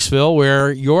in Knoxville,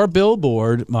 where your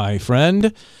billboard, my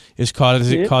friend, is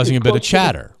causing a bit of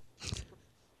chatter.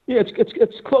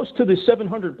 It's close to the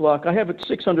 700 block. I have it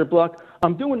 600 block.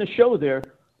 I'm doing the show there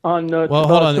on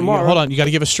tomorrow. Hold on. You got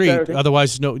to give a street. Saturday.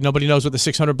 Otherwise, nobody knows what the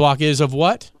 600 block is of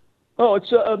what? Oh,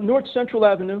 it's North Central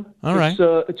Avenue. All right.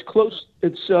 It's close.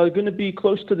 It's going to be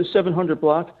close to the 700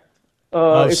 block.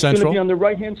 It's going to be on the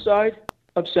right-hand side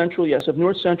of Central, yes, of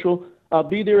North Central. I'll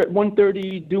be there at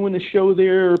 1:30 doing the show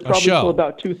there, probably till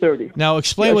about 2:30. Now,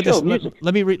 explain what this. Music.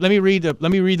 Let me read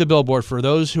the billboard for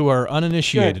those who are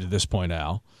uninitiated at this point,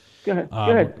 Al. Go ahead.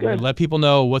 We're gonna let people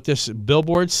know what this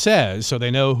billboard says so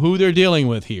they know who they're dealing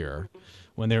with here.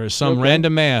 When there is some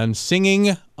random man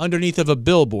singing underneath of a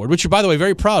billboard, which you're, by the way,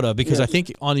 very proud of, because I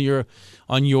think on your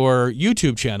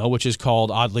YouTube channel, which is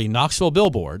called, oddly, Knoxville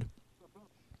Billboard,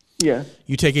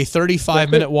 you take a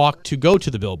 35-minute walk to go to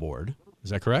the billboard.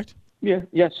 Is that correct? Yeah.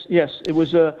 Yes. It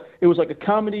was like a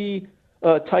comedy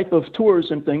type of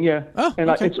tourism thing. Yeah. Oh,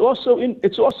 and okay. it's also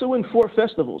in 4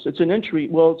 festivals. It's an entry.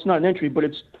 Well, it's not an entry, but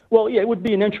it would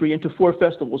be an entry into 4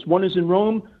 festivals. One is in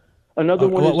Rome. Another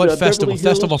one is what festival? Beverly Hills.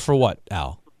 Festival for what,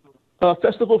 Al?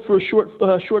 Festival for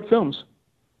short films.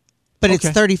 But it's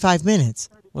 35 minutes.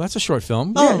 Well, that's a short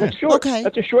film. Oh, Yeah, that's short. okay.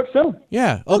 That's a short film.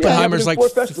 Yeah, Oppenheimer's like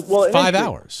 5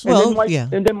 hours. Well,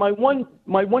 And then my one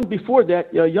before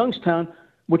that, Youngstown,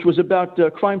 which was about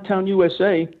Crime Town,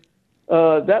 USA.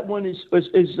 That one was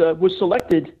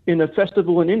selected in a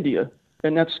festival in India,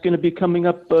 and that's going to be coming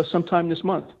up sometime this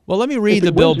month. Well, let me read the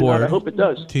If it wins or billboard. not, I hope it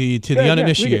does. To the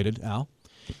uninitiated, Al.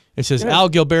 It says, Al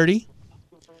Gilberti,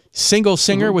 single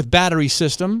singer with battery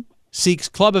system, seeks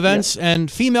club events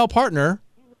and female partner,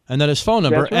 and then his phone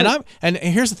number. That's right. And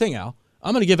here's the thing, Al.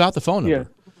 I'm going to give out the phone number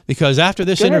because after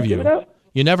this interview,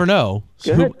 you never know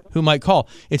who might call.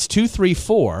 It's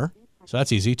 234. So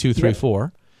that's easy.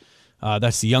 234.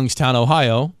 That's the Youngstown,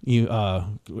 Ohio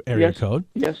area code.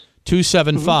 Yes.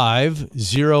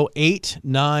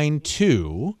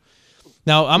 275-0892.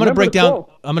 Now I'm going to break down.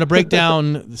 I'm going to break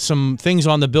down some things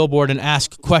on the billboard and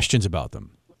ask questions about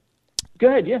them. Go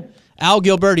ahead. Yeah. Al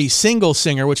Gilberti, single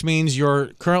singer, which means you're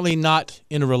currently not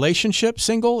in a relationship.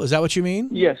 Single, is that what you mean?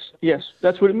 Yes.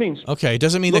 That's what it means. Okay, it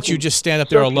doesn't mean that you just stand up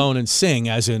there alone and sing,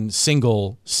 as in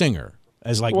single singer,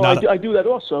 as like not. I do that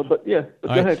also, but yeah.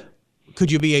 But go ahead.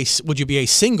 Would you be a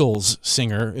singles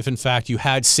singer if in fact you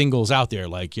had singles out there,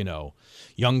 like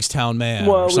Youngstown Man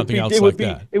or something else like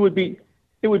that? It would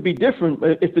be different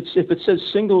if it says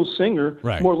single singer.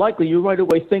 Right. More likely, you right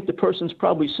away think the person's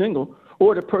probably single,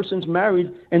 or the person's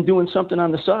married and doing something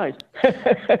on the side,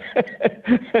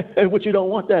 which you don't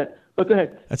want that. But go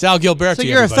ahead. That's Al Gilberti. So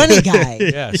you're everybody. a funny guy.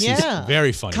 Yes, he's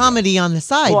very funny. Comedy on the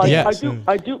side. Well, Yes.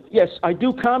 I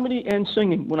do comedy and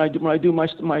singing when I do my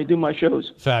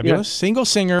shows. Fabulous. Yeah. Single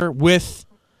singer with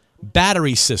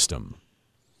battery system.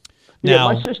 Yeah,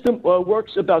 Now, my system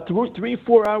works about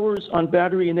 3-4 hours on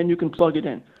battery, and then you can plug it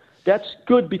in. That's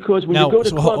good because when you go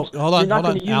to clubs, you're not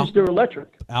going to use their electric.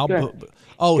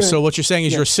 So what you're saying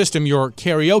is your system, your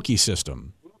karaoke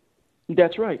system.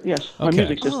 That's right. Yes, my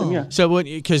music system. Yeah. So,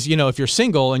 because if you're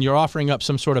single and you're offering up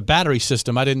some sort of battery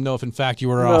system, I didn't know if in fact you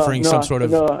were offering some sort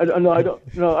of. No, I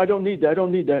don't. No, I don't need that. I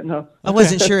don't need that. No. I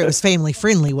wasn't sure it was family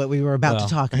friendly what we were about to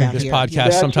talk about this here.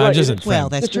 podcast sometimes isn't. Well,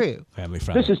 that's true. Family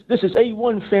friendly. This is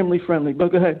A1 family friendly.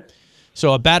 But go ahead.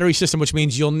 So a battery system, which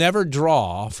means you'll never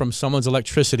draw from someone's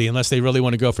electricity unless they really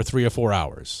want to go for 3 or 4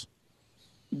 hours.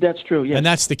 That's true. Yeah. And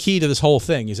that's the key to this whole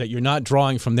thing, is that you're not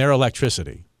drawing from their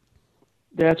electricity.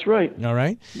 That's right. All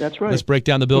right? That's right. Let's break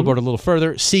down the billboard a little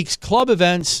further. Seeks club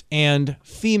events and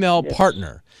female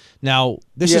partner. Now,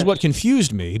 this is what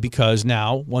confused me, because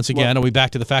now, once again, are we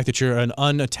back to the fact that you're an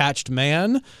unattached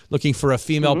man looking for a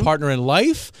female partner in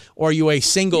life? Or are you a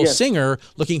single singer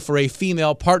looking for a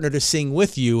female partner to sing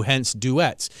with you, hence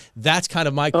duets? That's kind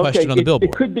of my question on the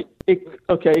billboard.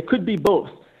 It could be both.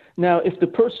 Now, if the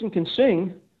person can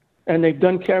sing and they've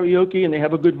done karaoke and they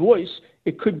have a good voice,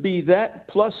 it could be that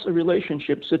plus a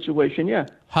relationship situation, yeah.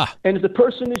 And if the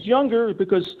person is younger,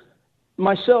 because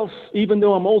myself, even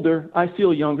though I'm older, I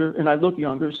feel younger and I look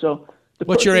younger. So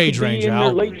what's your age range, in Al?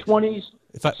 their late 20s,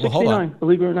 69, hold on.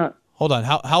 believe it or not. Hold on.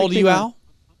 How old are you, Al?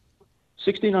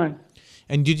 69.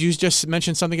 And did you just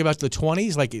mention something about the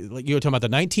 20s? Like you were talking about the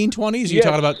 1920s? You're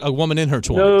talking about a woman in her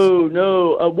 20s?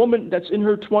 No. A woman that's in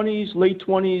her 20s, late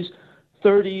 20s,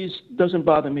 30s doesn't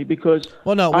bother me because...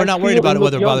 Well, no, we're not worried about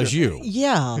whether it bothers you.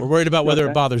 Yeah. We're worried about whether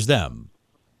it bothers them.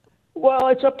 Well,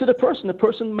 it's up to the person. The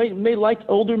person may like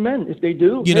older men. If they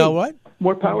do, you know what?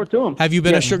 More power to them. Have you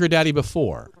been a sugar daddy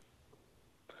before?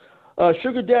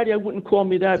 Sugar daddy, I wouldn't call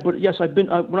me that, but yes, I've been.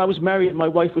 When I was married, my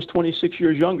wife was 26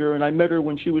 years younger, and I met her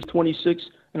when she was 26,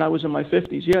 and I was in my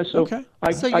 50s. Yeah, so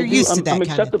so you're used to that I'm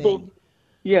acceptable. Kind of thing.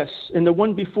 Yes, and the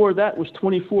one before that was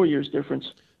 24 years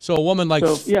difference. So a woman like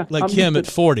Kim at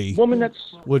 40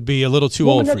 would be a little too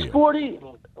old for you. 40.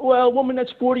 Well, a woman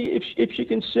that's 40, if she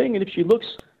can sing and if she looks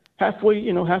halfway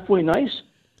nice.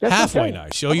 That's halfway okay.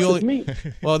 nice. So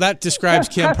well, that describes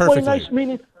Kim halfway perfectly. Nice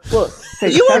meaning, look,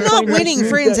 hey, you are not winning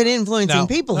friends and influencing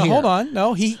people here. Hold on.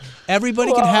 No,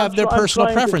 everybody can have their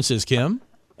personal preferences, Kim.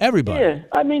 Everybody. Yeah,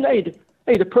 I mean, hey,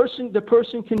 the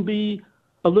person can be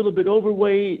a little bit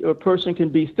overweight, or a person can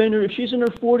be thinner. If she's in her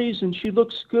 40s and she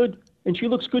looks good, and she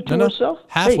looks good to No. herself,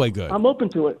 Halfway hey, good. I'm open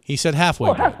to it. He said halfway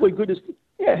Oh, good. halfway good is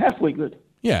halfway good.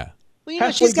 Yeah. Well, you know,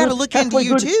 Halfway she's got to good, look into halfway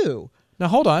you good. too. Now,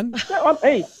 hold on. No,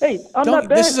 hey, I'm not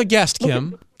bad. This is a guest, Look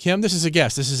Kim. Kim, this is a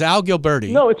guest. This is Al Gilberti.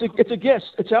 No, it's a guest.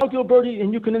 It's Al Gilberti,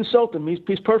 and you can insult him.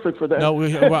 He's perfect for that. No,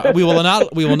 we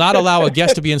will not allow a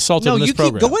guest to be insulted No, in this you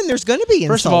program. keep going. There's going to be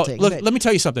First of all, insulting. look, but let me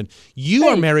tell you something. You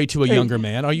are married to a younger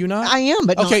man, are you not? I am,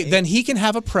 but okay, not- then he can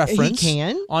have a preference He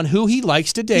can. on who he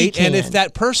likes to date, and if can.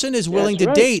 that person is willing That's to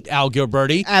right. date Al Gilberti,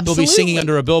 he'll be Absolutely. singing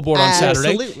under a billboard on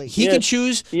Saturday. Absolutely. He can Yes.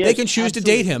 choose. Yes, They can choose to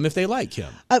date absolutely. him if they like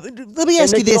him. let me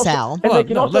ask you this, Al. And Hold they on,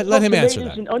 can no, also let throw him answer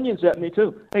tomatoes that. and onions at me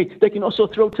too. Hey, they can also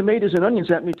throw tomatoes and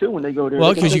onions at me too when they go there.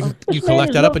 Well, They can because say, you "This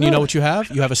collect man that is up, and you know no what you have?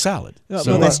 You have a salad. Well,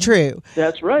 that's true.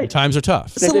 That's right. Times are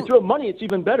tough. And if they throw money, it's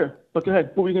even better. But go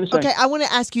ahead. What were you going to say? Okay, I want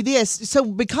to ask you this. So,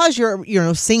 because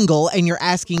you're single and you're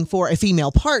asking for a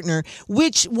female partner,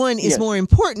 which one is Yes. more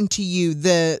important to you,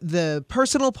 the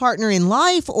personal partner in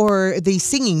life or the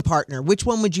singing partner? Which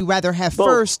one would you rather have Both.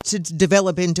 first to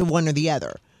develop into one or the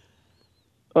other?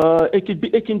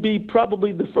 It can be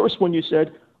probably the first one you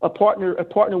said. A partner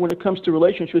when it comes to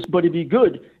relationships, but it'd be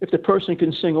good if the person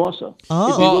can sing also. It'd be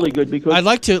Well, really good because I'd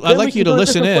like then we you can to go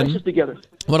listen different in. places together.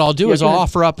 What I'll do Yeah, is go I'll ahead.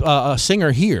 offer up a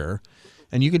singer here,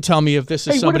 and you can tell me if this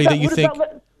is Hey, somebody that you think.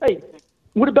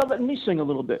 What about letting me sing a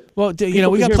little bit? Well, we People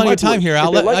got can hear plenty my of time voice, here. if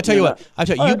I'll they like tell me you or what. not. I'll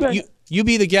tell you. All right, go ahead. You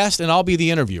be the guest, and I'll be the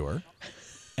interviewer.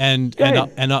 And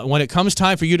when it comes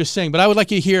time for you to sing, but I would like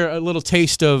you to hear a little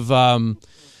taste of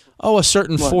a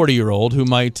certain 40-year-old who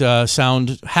might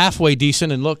sound halfway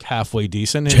decent and look halfway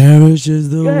decent. Cherish is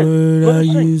the ahead. word Let I us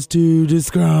sing. use to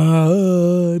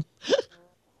describe.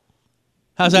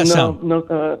 How's that sound?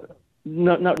 No,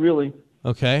 not really.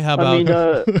 Okay. How about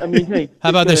Hey. how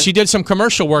about this? She did some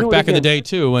commercial do work it back in the again. day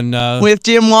too, and With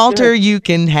Jim Walter, you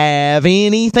can have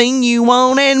anything you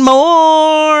want and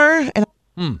more.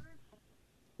 And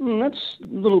That's a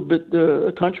little bit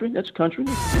country. That's country.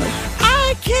 Nice.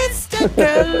 I kissed a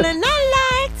girl and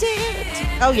I liked it.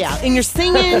 Oh, yeah. And you're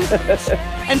singing,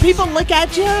 and people look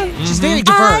at you. She's very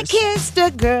diverse. I kissed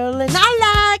a girl and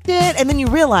I liked it. And then you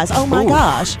realize, oh, my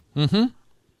gosh.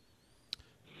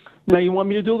 Now you want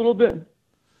me to do a little bit?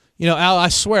 Al, I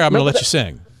swear I'm going to let you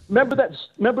sing. Remember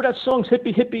that song,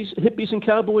 Hippies and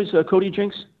Cowboys, Cody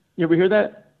Jinks? You ever hear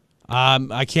that?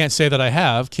 I can't say that I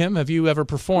have. Kim, have you ever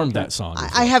performed that song?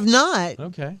 I have not.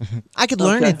 Okay. I could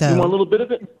learn it, though. You want a little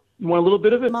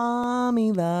bit of it?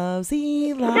 Mommy loves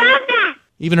Eli.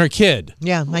 Even her kid.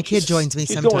 Yeah, my kid joins me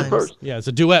She's sometimes. going first. Yeah, it's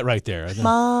a duet right there.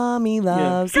 Mommy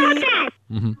loves Eli.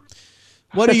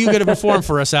 What are you going to perform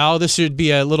for us, Al? This should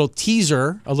be a little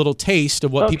teaser, a little taste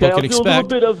of what Okay, people I'll can do a little expect.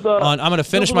 bit of, I'm going to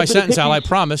finish do a my little bit of sentence, Al, I hippies.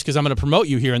 promise, because I'm going to promote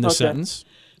you here in this Okay. sentence.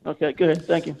 Okay, go ahead.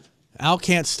 Thank you. Al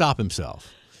can't stop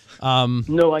himself.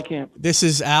 No, I can't. This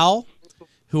is Al,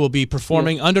 who will be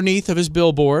performing underneath of his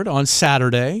billboard on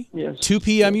Saturday. Yes. 2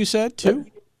 p.m., you said? 2?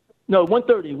 No,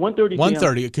 1:30. 1:30.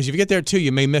 1:30, because if you get there at 2,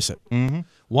 you may miss it.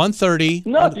 1:30.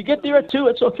 No, if you get there at 2,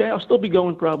 it's okay. I'll still be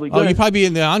going probably. Go Oh, you'll ahead. probably be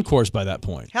in the encores by that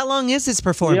point. How long is this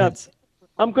performance?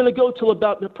 I'm going to go till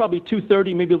about probably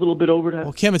 2:30, maybe a little bit over that.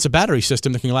 Well, Kim, it's a battery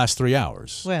system that can last 3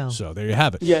 hours. Well. So there you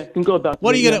have it. Yeah, it can go about.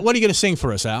 What are that, you gonna sing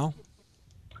for us, Al?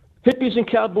 Hippies and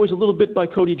Cowboys, a little bit by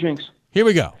Cody Jinks. Here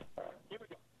we go.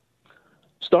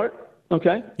 Start.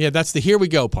 Okay. Yeah, that's the here we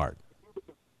go part.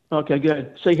 Okay,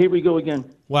 good. Say here we go again.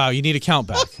 Wow, you need a count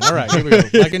back. All right, here we go.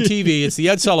 Like on TV, it's the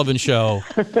Ed Sullivan Show.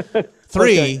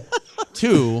 3,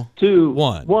 2,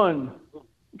 1. 1.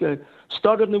 Okay.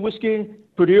 Started the whiskey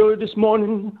pretty early this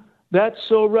morning. That's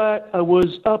all right. I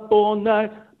was up all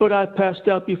night, but I passed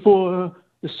out before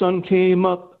the sun came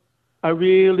up. I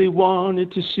really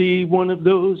wanted to see one of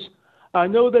those. I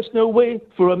know there's no way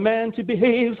for a man to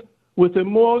behave with a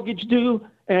mortgage due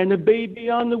and a baby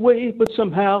on the way, but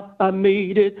somehow I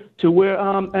made it to where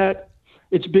I'm at.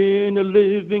 It's been a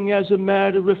living, as a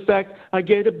matter of fact. I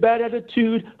get a bad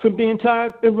attitude from being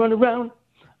tired and run around.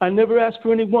 I never asked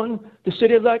for anyone to say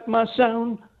they like my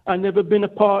sound. I never been a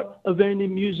part of any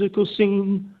musical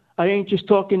scene. I ain't just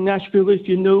talking Nashville, if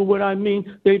you know what I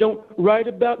mean. They don't write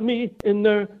about me in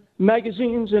their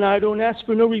magazines, and I don't ask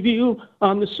for no review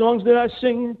on the songs that I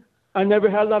sing. I never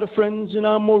had a lot of friends, and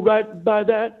I'm all right by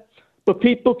that. But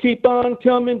people keep on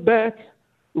coming back,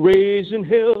 raising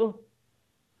hell.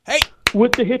 Hey!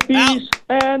 With the hippies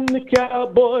and the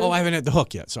cowboys. Oh, I haven't had the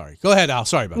hook yet. Sorry. Go ahead, Al.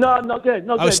 Sorry about that. No, good.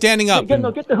 No, I was standing up.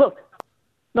 No, get the hook.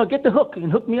 No, get the hook and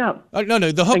hook me out. No,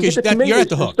 the hook And is get the that you're at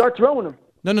the tomatoes and hook. Start throwing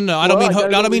them. No. I don't Well, mean I hook. gotta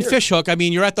I don't go mean here. fish hook. I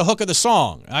mean you're at the hook of the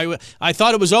song. I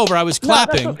thought it was over. I was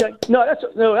clapping. No, that's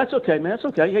okay. That's okay, man. That's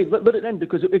okay. Hey, let it end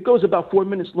because it goes about 4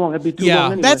 minutes long. That'd be too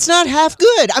long anyway. That's not half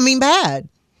good. I mean, bad.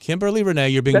 Kimberly Renee,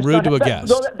 you're being That's rude not- to a that- guest.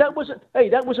 no, that wasn't. Hey,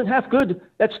 that wasn't half good.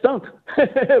 That stunk.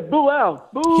 Boo Al.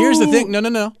 Boo. Here's the thing.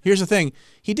 No. Here's the thing.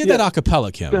 He did that a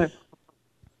cappella, Kim. Go ahead.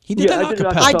 He did Yeah, that I a did it a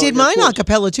cappella. I did mine of a course.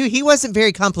 cappella too. He wasn't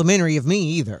very complimentary of me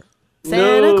either.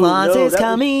 Santa Claus no, is that was-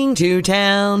 coming to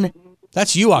town.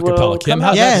 That's you a cappella, Well, Kim. come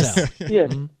How's out- Yes. that sound?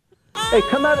 Yes. Hey,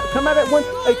 come out at one.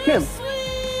 Hey, Kim.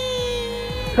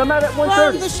 Come out at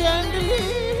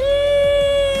 1:30.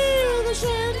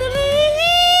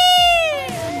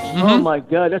 Oh my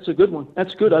God, that's a good one.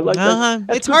 That's good. I like that.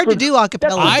 That's It's good hard to for- do a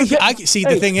cappella. I see.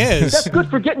 The thing is, that's good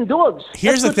for getting dogs.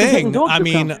 here's the That's good for getting thing. dogs I to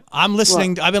mean, come. I'm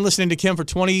listening. I've been listening to Kim for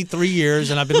 23 years,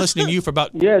 and I've been listening to you for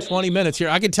about Yes. 20 minutes here.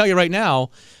 I can tell you right now,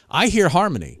 I hear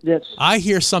harmony. Yes. I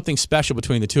hear something special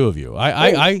between the two of you.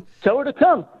 I Tell her to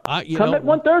come. you Come know, at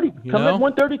 1:30. you Come know? at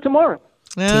 1:30 tomorrow.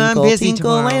 I'm Tinkle, busy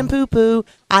tinkle, tomorrow. and poo poo.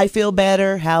 I feel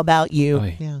better. How about you?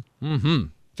 Yeah. Mm-hmm.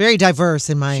 Very diverse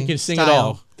in my you can sing style. it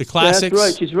all. The classics,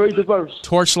 That's right. She's very diverse.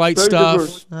 torchlight Very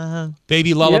stuff, diverse. baby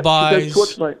Yep, she lullabies, does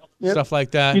Torchlight. Yep. stuff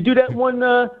like that. You do that one.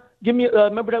 Give me.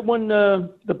 Remember that one?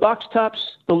 The box tops.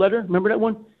 The letter. Remember that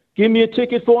one? Give me a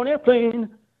ticket for an airplane.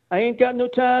 I ain't got no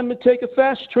time to take a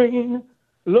fast train.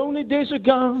 Lonely days are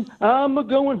gone. I'm a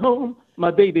going home.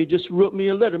 My baby just wrote me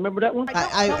a letter. Remember that one?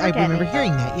 I remember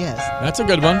hearing that. Yes. That's a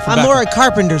good one. from I'm back- more a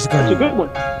Carpenter's It's a girl. good one.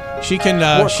 She can.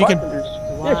 More She can. Carpenters.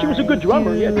 Yeah, she was a good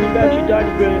drummer. Yeah, too bad she died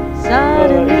of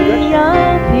Suddenly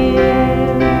erection. appear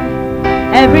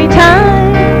every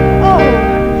time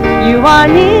you are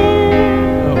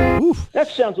near. Oh, oof. That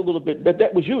sounds a little bit.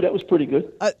 That was you. That was pretty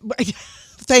good.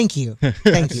 Thank you.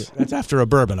 Thank you. That's after a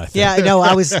bourbon, I think. Yeah, no,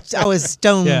 I was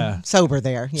stone Yeah. sober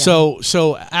there. Yeah.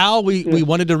 So Al, we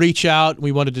wanted to reach out.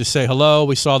 We wanted to say hello.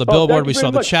 We saw the Oh, billboard. thank you We saw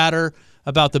very the much. chatter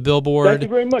about the billboard. Thank you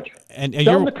very much. And Tell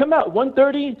you're them to come out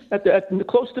 1:30 at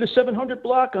close to the 700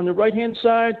 block on the right hand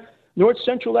side, North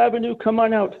Central Avenue. Come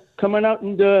on out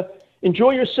and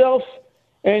enjoy yourself.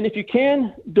 And if you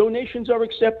can, donations are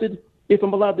accepted. If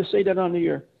I'm allowed to say that on the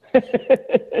air.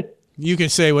 You can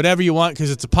say whatever you want because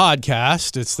it's a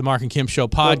podcast. It's the Marc and Kim Show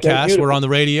podcast. beautiful. We're on the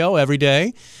radio every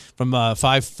day from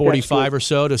 5:45 That's or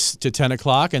so to 10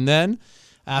 o'clock. And then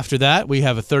after that, we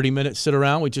have a 30-minute sit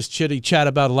around. We just chat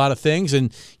about a lot of things.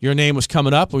 And your name was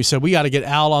coming up. And we said, we got to get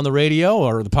Al on the radio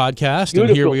or the podcast. Beautiful.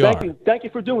 And here we Thank are. you. Thank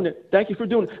you for doing it. Thank you for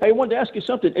doing it. I wanted to ask you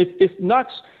something.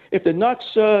 If the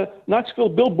Knoxville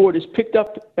billboard is picked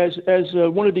up as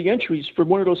one of the entries for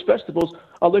one of those festivals,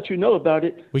 I'll let you know about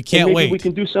it. We can't and maybe wait. We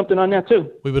can do something on that too.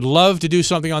 We would love to do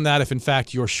something on that if, in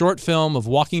fact, your short film of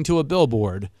walking to a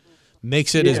billboard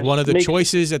makes it as Yes, one of the makes-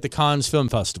 choices at the Cannes Film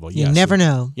Festival. you Yes. never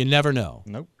know. You never know.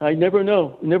 Nope. I never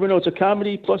know. You never know. It's a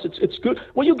comedy. Plus, it's good.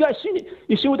 Well, you guys seen it.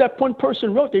 You see what that one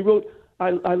person wrote? They wrote, "I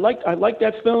like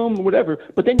that film," or whatever.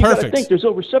 But then you got to Perfect. think there's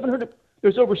over 700.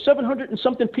 There's over 700 and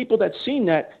something people that's seen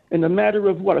that in a matter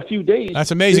of a few days. That's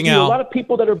amazing, There's Al. A lot of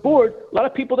people that are bored. A lot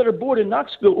of people that are bored in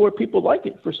Knoxville, or people like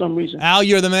it for some reason. Al,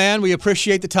 you're the man. We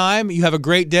appreciate the time. You have a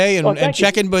great day, and, Oh, thank and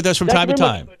check you. in with us from Thank time to you very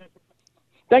time. much.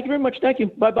 Thank you very much. Thank you.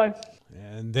 Bye bye.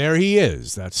 And there he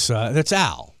is. That's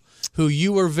Al, who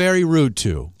you were very rude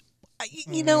to.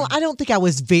 You know, I don't think I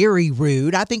was very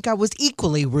rude. I think I was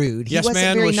equally rude. He Yes, wasn't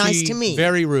man. very Was nice she to me.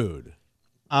 Very rude.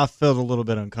 I felt a little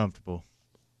bit uncomfortable.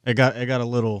 It got a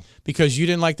little. Because you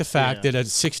didn't like the fact that at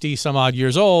 60 some odd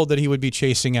years old that he would be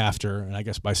chasing after, and I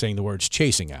guess by saying the words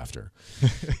chasing after,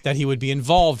 that he would be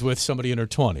involved with somebody in her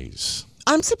 20s.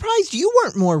 I'm surprised you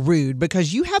weren't more rude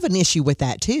because you have an issue with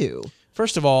that too.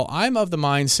 First of all, I'm of the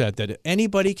mindset that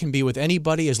anybody can be with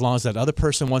anybody as long as that other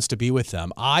person wants to be with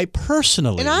them. I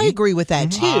personally... And I agree with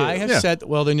that too. I have said...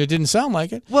 Well, then it didn't sound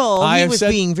like it. Well, I he have was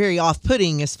said, being very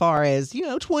off-putting as far as,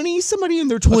 20, somebody in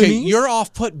their 20s. Okay, you're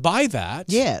off-put by that.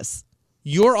 Yes.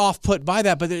 You're off-put by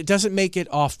that, but it doesn't make it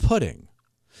off-putting.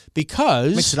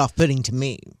 Because... Makes it off-putting to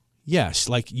me. Yes,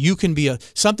 like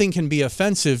something can be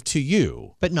offensive to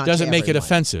you, But not doesn't to make it everyone.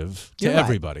 offensive to You're right.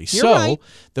 everybody. You're So right.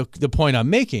 the point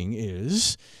I'm making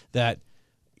is that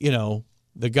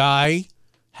the guy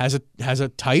has a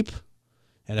type,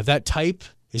 and if that type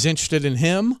is interested in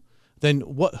him, then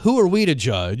who are we to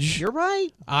judge? You're right.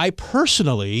 I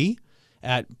personally,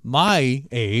 at my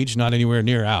age, not anywhere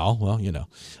near Al, well,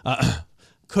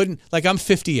 couldn't, like I'm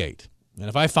 58. And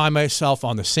if I find myself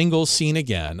on the singles scene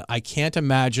again, I can't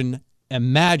imagine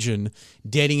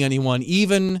dating anyone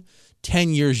even 10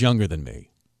 years younger than me.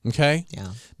 Okay? Yeah.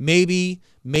 Maybe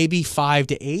 5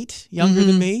 to 8 younger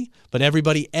than me, but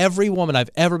every woman I've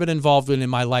ever been involved in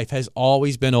my life has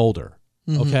always been older.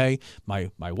 Okay? My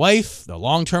wife, the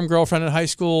long-term girlfriend in high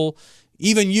school,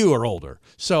 even you are older.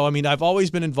 So, I mean, I've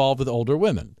always been involved with older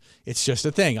women. It's just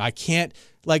a thing. I can't,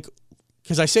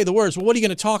 because I say the words, well, what are you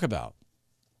going to talk about?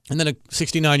 And then a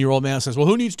 69-year-old man says, well,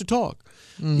 who needs to talk?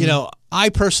 You know, I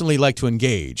personally like to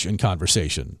engage in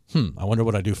conversation. I wonder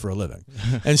what I do for a living.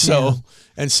 And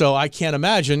so I can't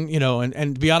imagine, you know,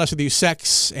 and to be honest with you,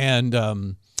 sex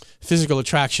and physical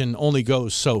attraction only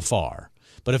goes so far.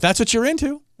 But if that's what you're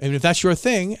into, and if that's your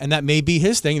thing, and that may be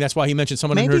his thing, that's why he mentioned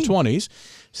someone in her 20s.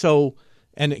 So,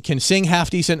 and it can sing half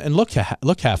decent and look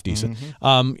half decent.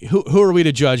 Who are we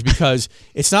to judge? Because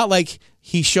it's not like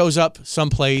he shows up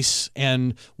someplace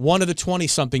and one of the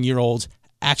 20-something-year-olds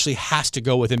actually has to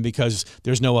go with him because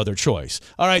there's no other choice.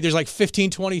 All right, there's like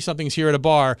 15, 20-somethings here at a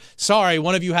bar. Sorry,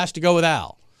 one of you has to go with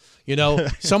Al. You know,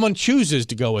 someone chooses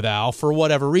to go with Al for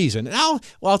whatever reason. And Al,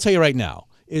 well, I'll tell you right now,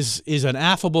 is an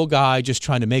affable guy just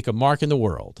trying to make a mark in the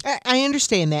world. I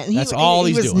understand that. And that's all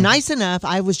he's doing. He was nice enough.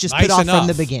 I was just put off from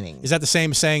the beginning. Is that the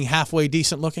same as saying halfway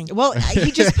decent looking? Well,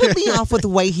 he just put me off with the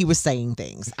way he was saying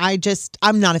things.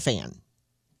 I'm not a fan.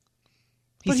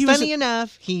 He's funny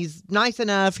enough. He's nice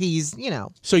enough. He's, you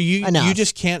know, so you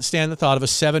just can't stand the thought of a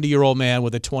 70-year-old man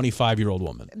with a 25-year-old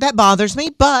woman. That bothers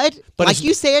me. But like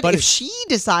you said, if she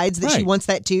decides that she wants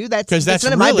that too, that's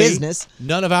none of my business.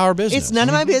 None of our business. It's none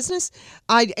of my business.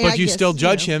 But you still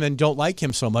judge him and don't like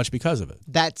him so much because of it.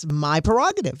 That's my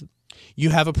prerogative.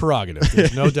 You have a prerogative.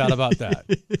 There's no doubt about that.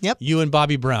 Yep. You and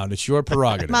Bobby Brown. It's your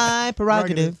prerogative. My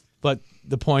prerogative. But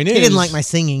the point is, he didn't like my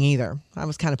singing either. I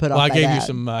was kind of put off. I by gave that. you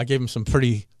some. I gave him some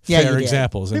pretty fair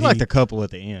examples. He liked a couple at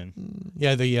the end.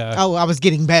 Yeah, I was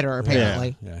getting better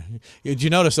apparently. Yeah. Did you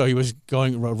notice though he was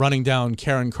running down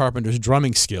Karen Carpenter's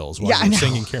drumming skills while he was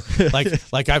singing?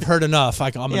 Like I've heard enough.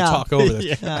 I'm going to talk over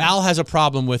this. Al has a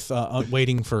problem with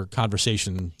waiting for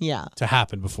conversation to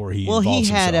happen before he. Well, he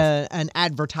had himself. an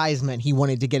advertisement he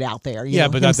wanted to get out there.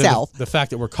 But himself. The fact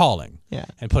that we're calling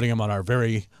and putting him on our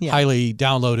very highly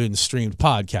downloaded and streamed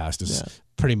podcast is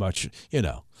pretty much, you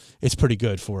know, it's pretty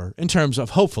good in terms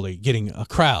of hopefully getting a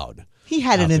crowd. He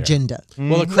had an agenda.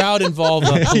 Well, a crowd involved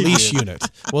a police unit.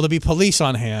 Well, there'll be police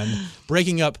on hand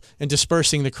breaking up and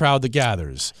dispersing the crowd that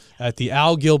gathers at the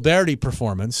Al Gilberti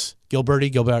performance. Gilberti,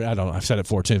 I don't know. I've said it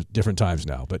 4 different times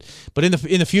now, but in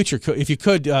the future, if you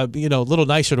could, a little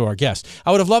nicer to our guest,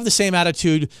 I would have loved the same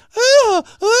attitude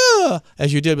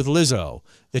as you did with Lizzo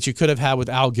that you could have had with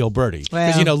Al Gilberti,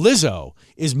 because Lizzo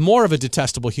is more of a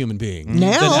detestable human being than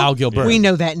Al Gilberti. We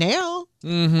know that now.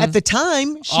 At the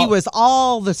time, she was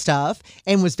all the stuff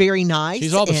and was very nice.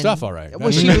 She's all the stuff, all right.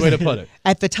 That's a good way to put it.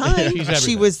 At the time,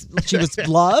 she was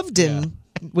loved and.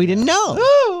 We didn't know.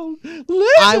 Oh,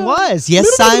 I was.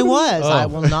 Yes, I was. I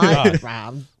will not.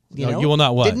 You will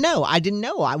not what? Didn't know. I didn't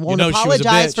know. I won't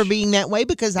apologize for being that way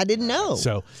because I didn't know.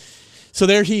 So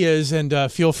there he is,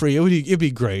 and feel free. It'd be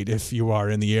great if you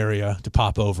are in the area to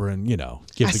pop over and give the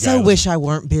guy. I so wish I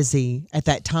weren't busy at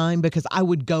that time because I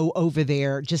would go over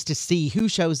there just to see who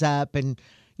shows up and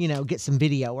get some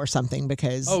video or something.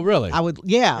 Because really? I would.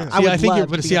 Yeah, I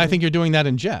think you're doing that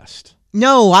in jest.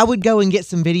 No, I would go and get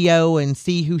some video and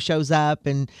see who shows up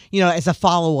and, as a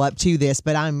follow-up to this,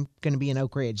 but I'm going to be in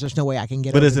Oak Ridge. There's no way I can get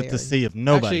over there. But is it to see if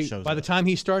nobody shows up? By the time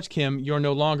he starts, Kim, you're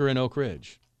no longer in Oak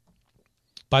Ridge.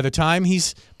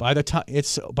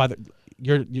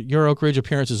 Your Oak Ridge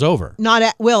appearance is over.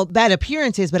 That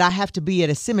appearance is, but I have to be at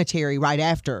a cemetery right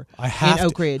after in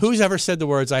Oak Ridge. Who's ever said the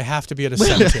words, I have to be at a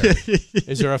cemetery?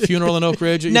 Is there a funeral in Oak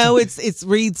Ridge? No, it's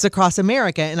wreaths across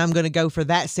America, and I'm going to go for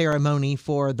that ceremony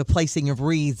for the placing of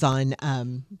wreaths on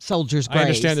soldiers' graves. I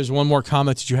understand there's one more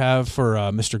comment that you have for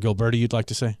Mr. Gilberti you'd like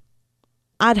to say.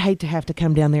 I'd hate to have to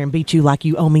come down there and beat you like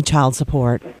you owe me child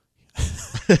support.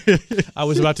 I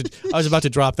was about to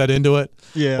drop that into it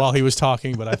while he was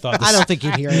talking, but I thought I don't think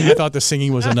you'd hear it. I thought the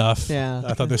singing was enough. Yeah,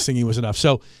 I thought the singing was enough.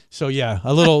 So yeah,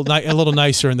 a little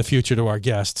nicer in the future to our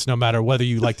guests, no matter whether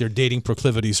you like their dating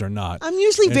proclivities or not. I'm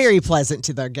usually very pleasant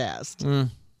to their guests.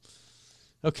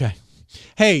 Okay.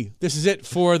 Hey, this is it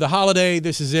for the holiday.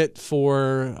 This is it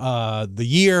for the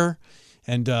year,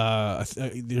 and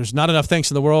there's not enough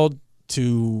thanks in the world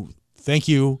to thank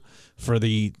you for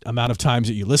the amount of times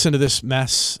that you listen to this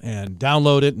mess and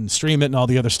download it and stream it and all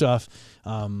the other stuff.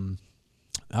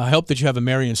 I hope that you have a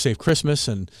merry and safe Christmas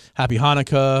and happy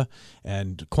Hanukkah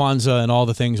and Kwanzaa and all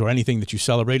the things or anything that you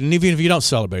celebrate. And even if you don't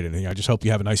celebrate anything, I just hope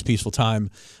you have a nice, peaceful time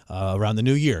around the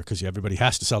new year, because everybody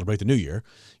has to celebrate the new year.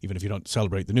 Even if you don't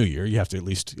celebrate the new year, you have to at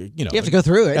least, You have to go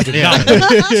through it.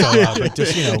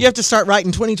 You have to start right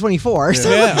in 2024.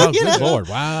 So, good Lord.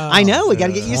 Wow. I know. We got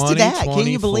to get used to that. Can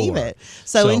you believe it?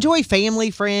 So enjoy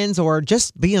family, friends, or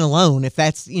just being alone if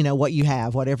that's, what you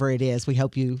have, whatever it is. We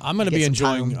hope you I'm going to be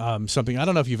enjoying something. I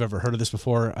don't know if you've ever heard of this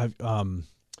before.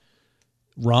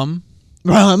 Rum.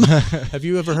 Have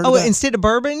you ever heard of that? Instead of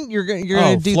bourbon, you're going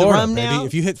to do Florida, the rum now?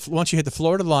 Baby. Once you hit the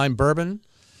Florida line, bourbon,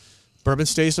 Bourbon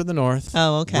stays to the north.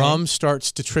 Oh, okay. Rum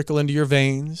starts to trickle into your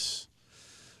veins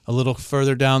a little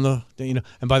further down and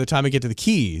by the time I get to the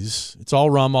Keys, it's all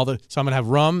rum. So I'm going to have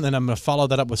rum, then I'm going to follow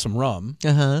that up with some rum.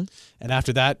 Uh-huh. And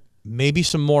after that, maybe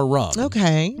some more rum.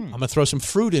 Okay. I'm going to throw some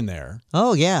fruit in there.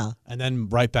 Oh, yeah. And then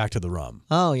right back to the rum.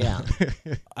 Oh, yeah.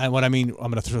 And what I mean,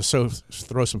 I'm going to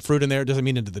throw some fruit in there. It doesn't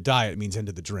mean into the diet. It means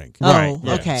into the drink. Oh, Right,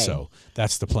 Yeah, okay. So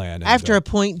that's the plan. And, After a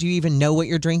point, do you even know what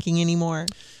you're drinking anymore?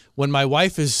 when my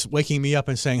wife is waking me up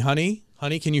and saying, honey,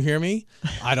 can you hear me?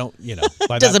 I don't,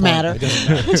 by Doesn't that point, matter. It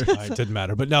doesn't matter. It didn't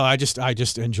matter. But no, I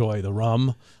just enjoy the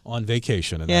rum on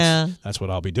vacation. And that's what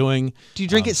I'll be doing. Do you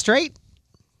drink it straight?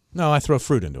 No, I throw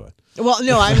fruit into it. Well,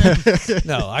 no,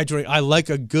 No, I like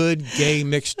a good gay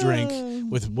mixed drink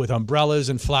with umbrellas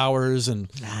and flowers, and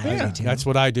that's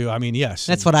what I do. I mean, yes.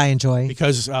 That's what I enjoy.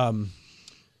 Because the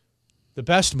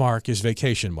best Mark is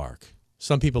vacation Mark.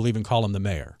 Some people even call him the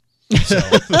mayor. So,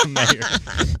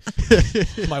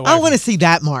 my wife, I want to see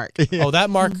that Mark. Oh, that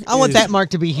Mark. I want that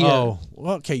Mark to be here. Oh,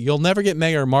 well, okay. You'll never get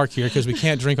Mayor Mark here because we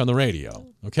can't drink on the radio.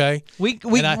 Okay. We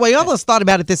almost thought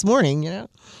about it this morning.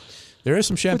 There is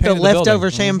some champagne the in the leftover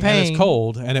building, champagne. and it's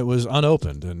cold, and it was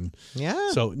unopened, and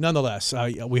Yeah. So, nonetheless,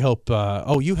 we hope.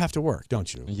 You have to work,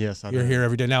 don't you? Yes, I You're do. here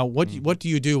every day. Now, what do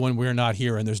you do when we're not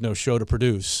here and there's no show to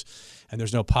produce, and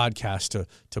there's no podcast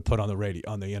to put on the radio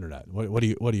on the internet? What do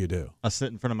you do? I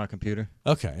sit in front of my computer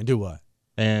Okay, and do what?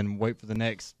 and wait for the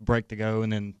next break to go,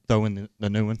 and then throw in the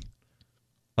new one,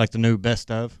 like the new best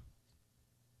of.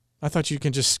 I thought you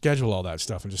can just schedule all that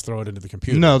stuff and just throw it into the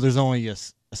computer. No, there's only a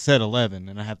set 11,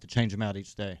 and I have to change them out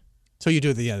each day. So you do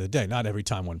it at the end of the day, not every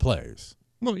time one plays.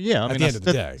 Well, yeah. At the end of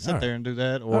the day. sit All there right. and do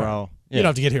that, or All right. I'll. Yeah. You don't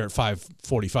have to get here at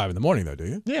 5:45 in the morning, though, do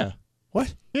you? Yeah.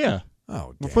 What? Yeah.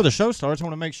 Oh, Before the show starts, I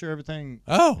want to make sure everything.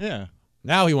 Oh. Yeah.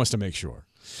 Now he wants to make sure.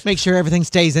 Make sure everything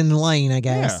stays in the lane, I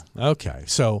guess. Okay.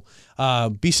 So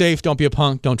be safe. Don't be a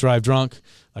punk. Don't drive drunk.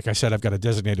 Like I said, I've got a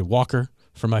designated walker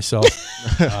for myself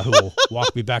who will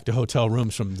walk me back to hotel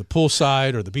rooms from the pool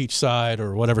side or the beach side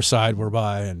or whatever side we're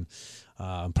by, and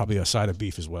probably a side of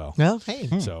beef as well. Well, hey.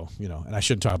 So, and I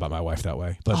shouldn't talk about my wife that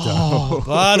way. But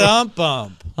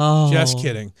bump. Oh. Just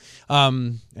kidding.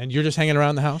 And you're just hanging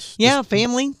around the house? Yeah,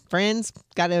 family, friends,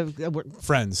 got to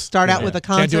Friends. start out with a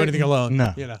concert. Can't do anything alone.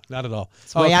 No. Not at all.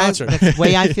 That's the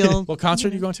way I feel. What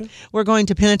concert are you going to? We're going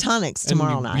to Pentatonics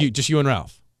tomorrow And night. just you and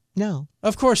Ralph? No.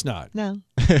 Of course not. No.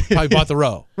 Probably bought the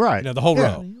row. Right. The whole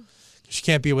row. She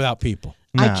can't be without people.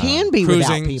 I can be without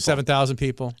Cruising, people. 7,000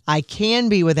 people. I can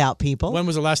be without people. When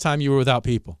was the last time you were without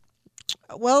people?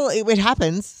 Well, it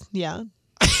happens. Yeah.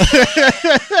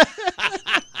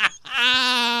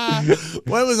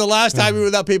 When was the last time you were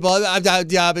without people?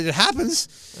 Yeah, but it happens.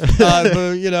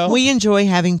 We enjoy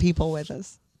having people with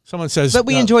us. Someone says, but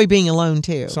we enjoy being alone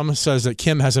too. Someone says that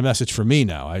Kim has a message for me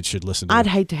now. I should listen to I'd it.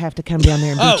 hate to have to come down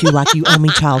there and beat you like you owe me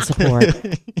child support.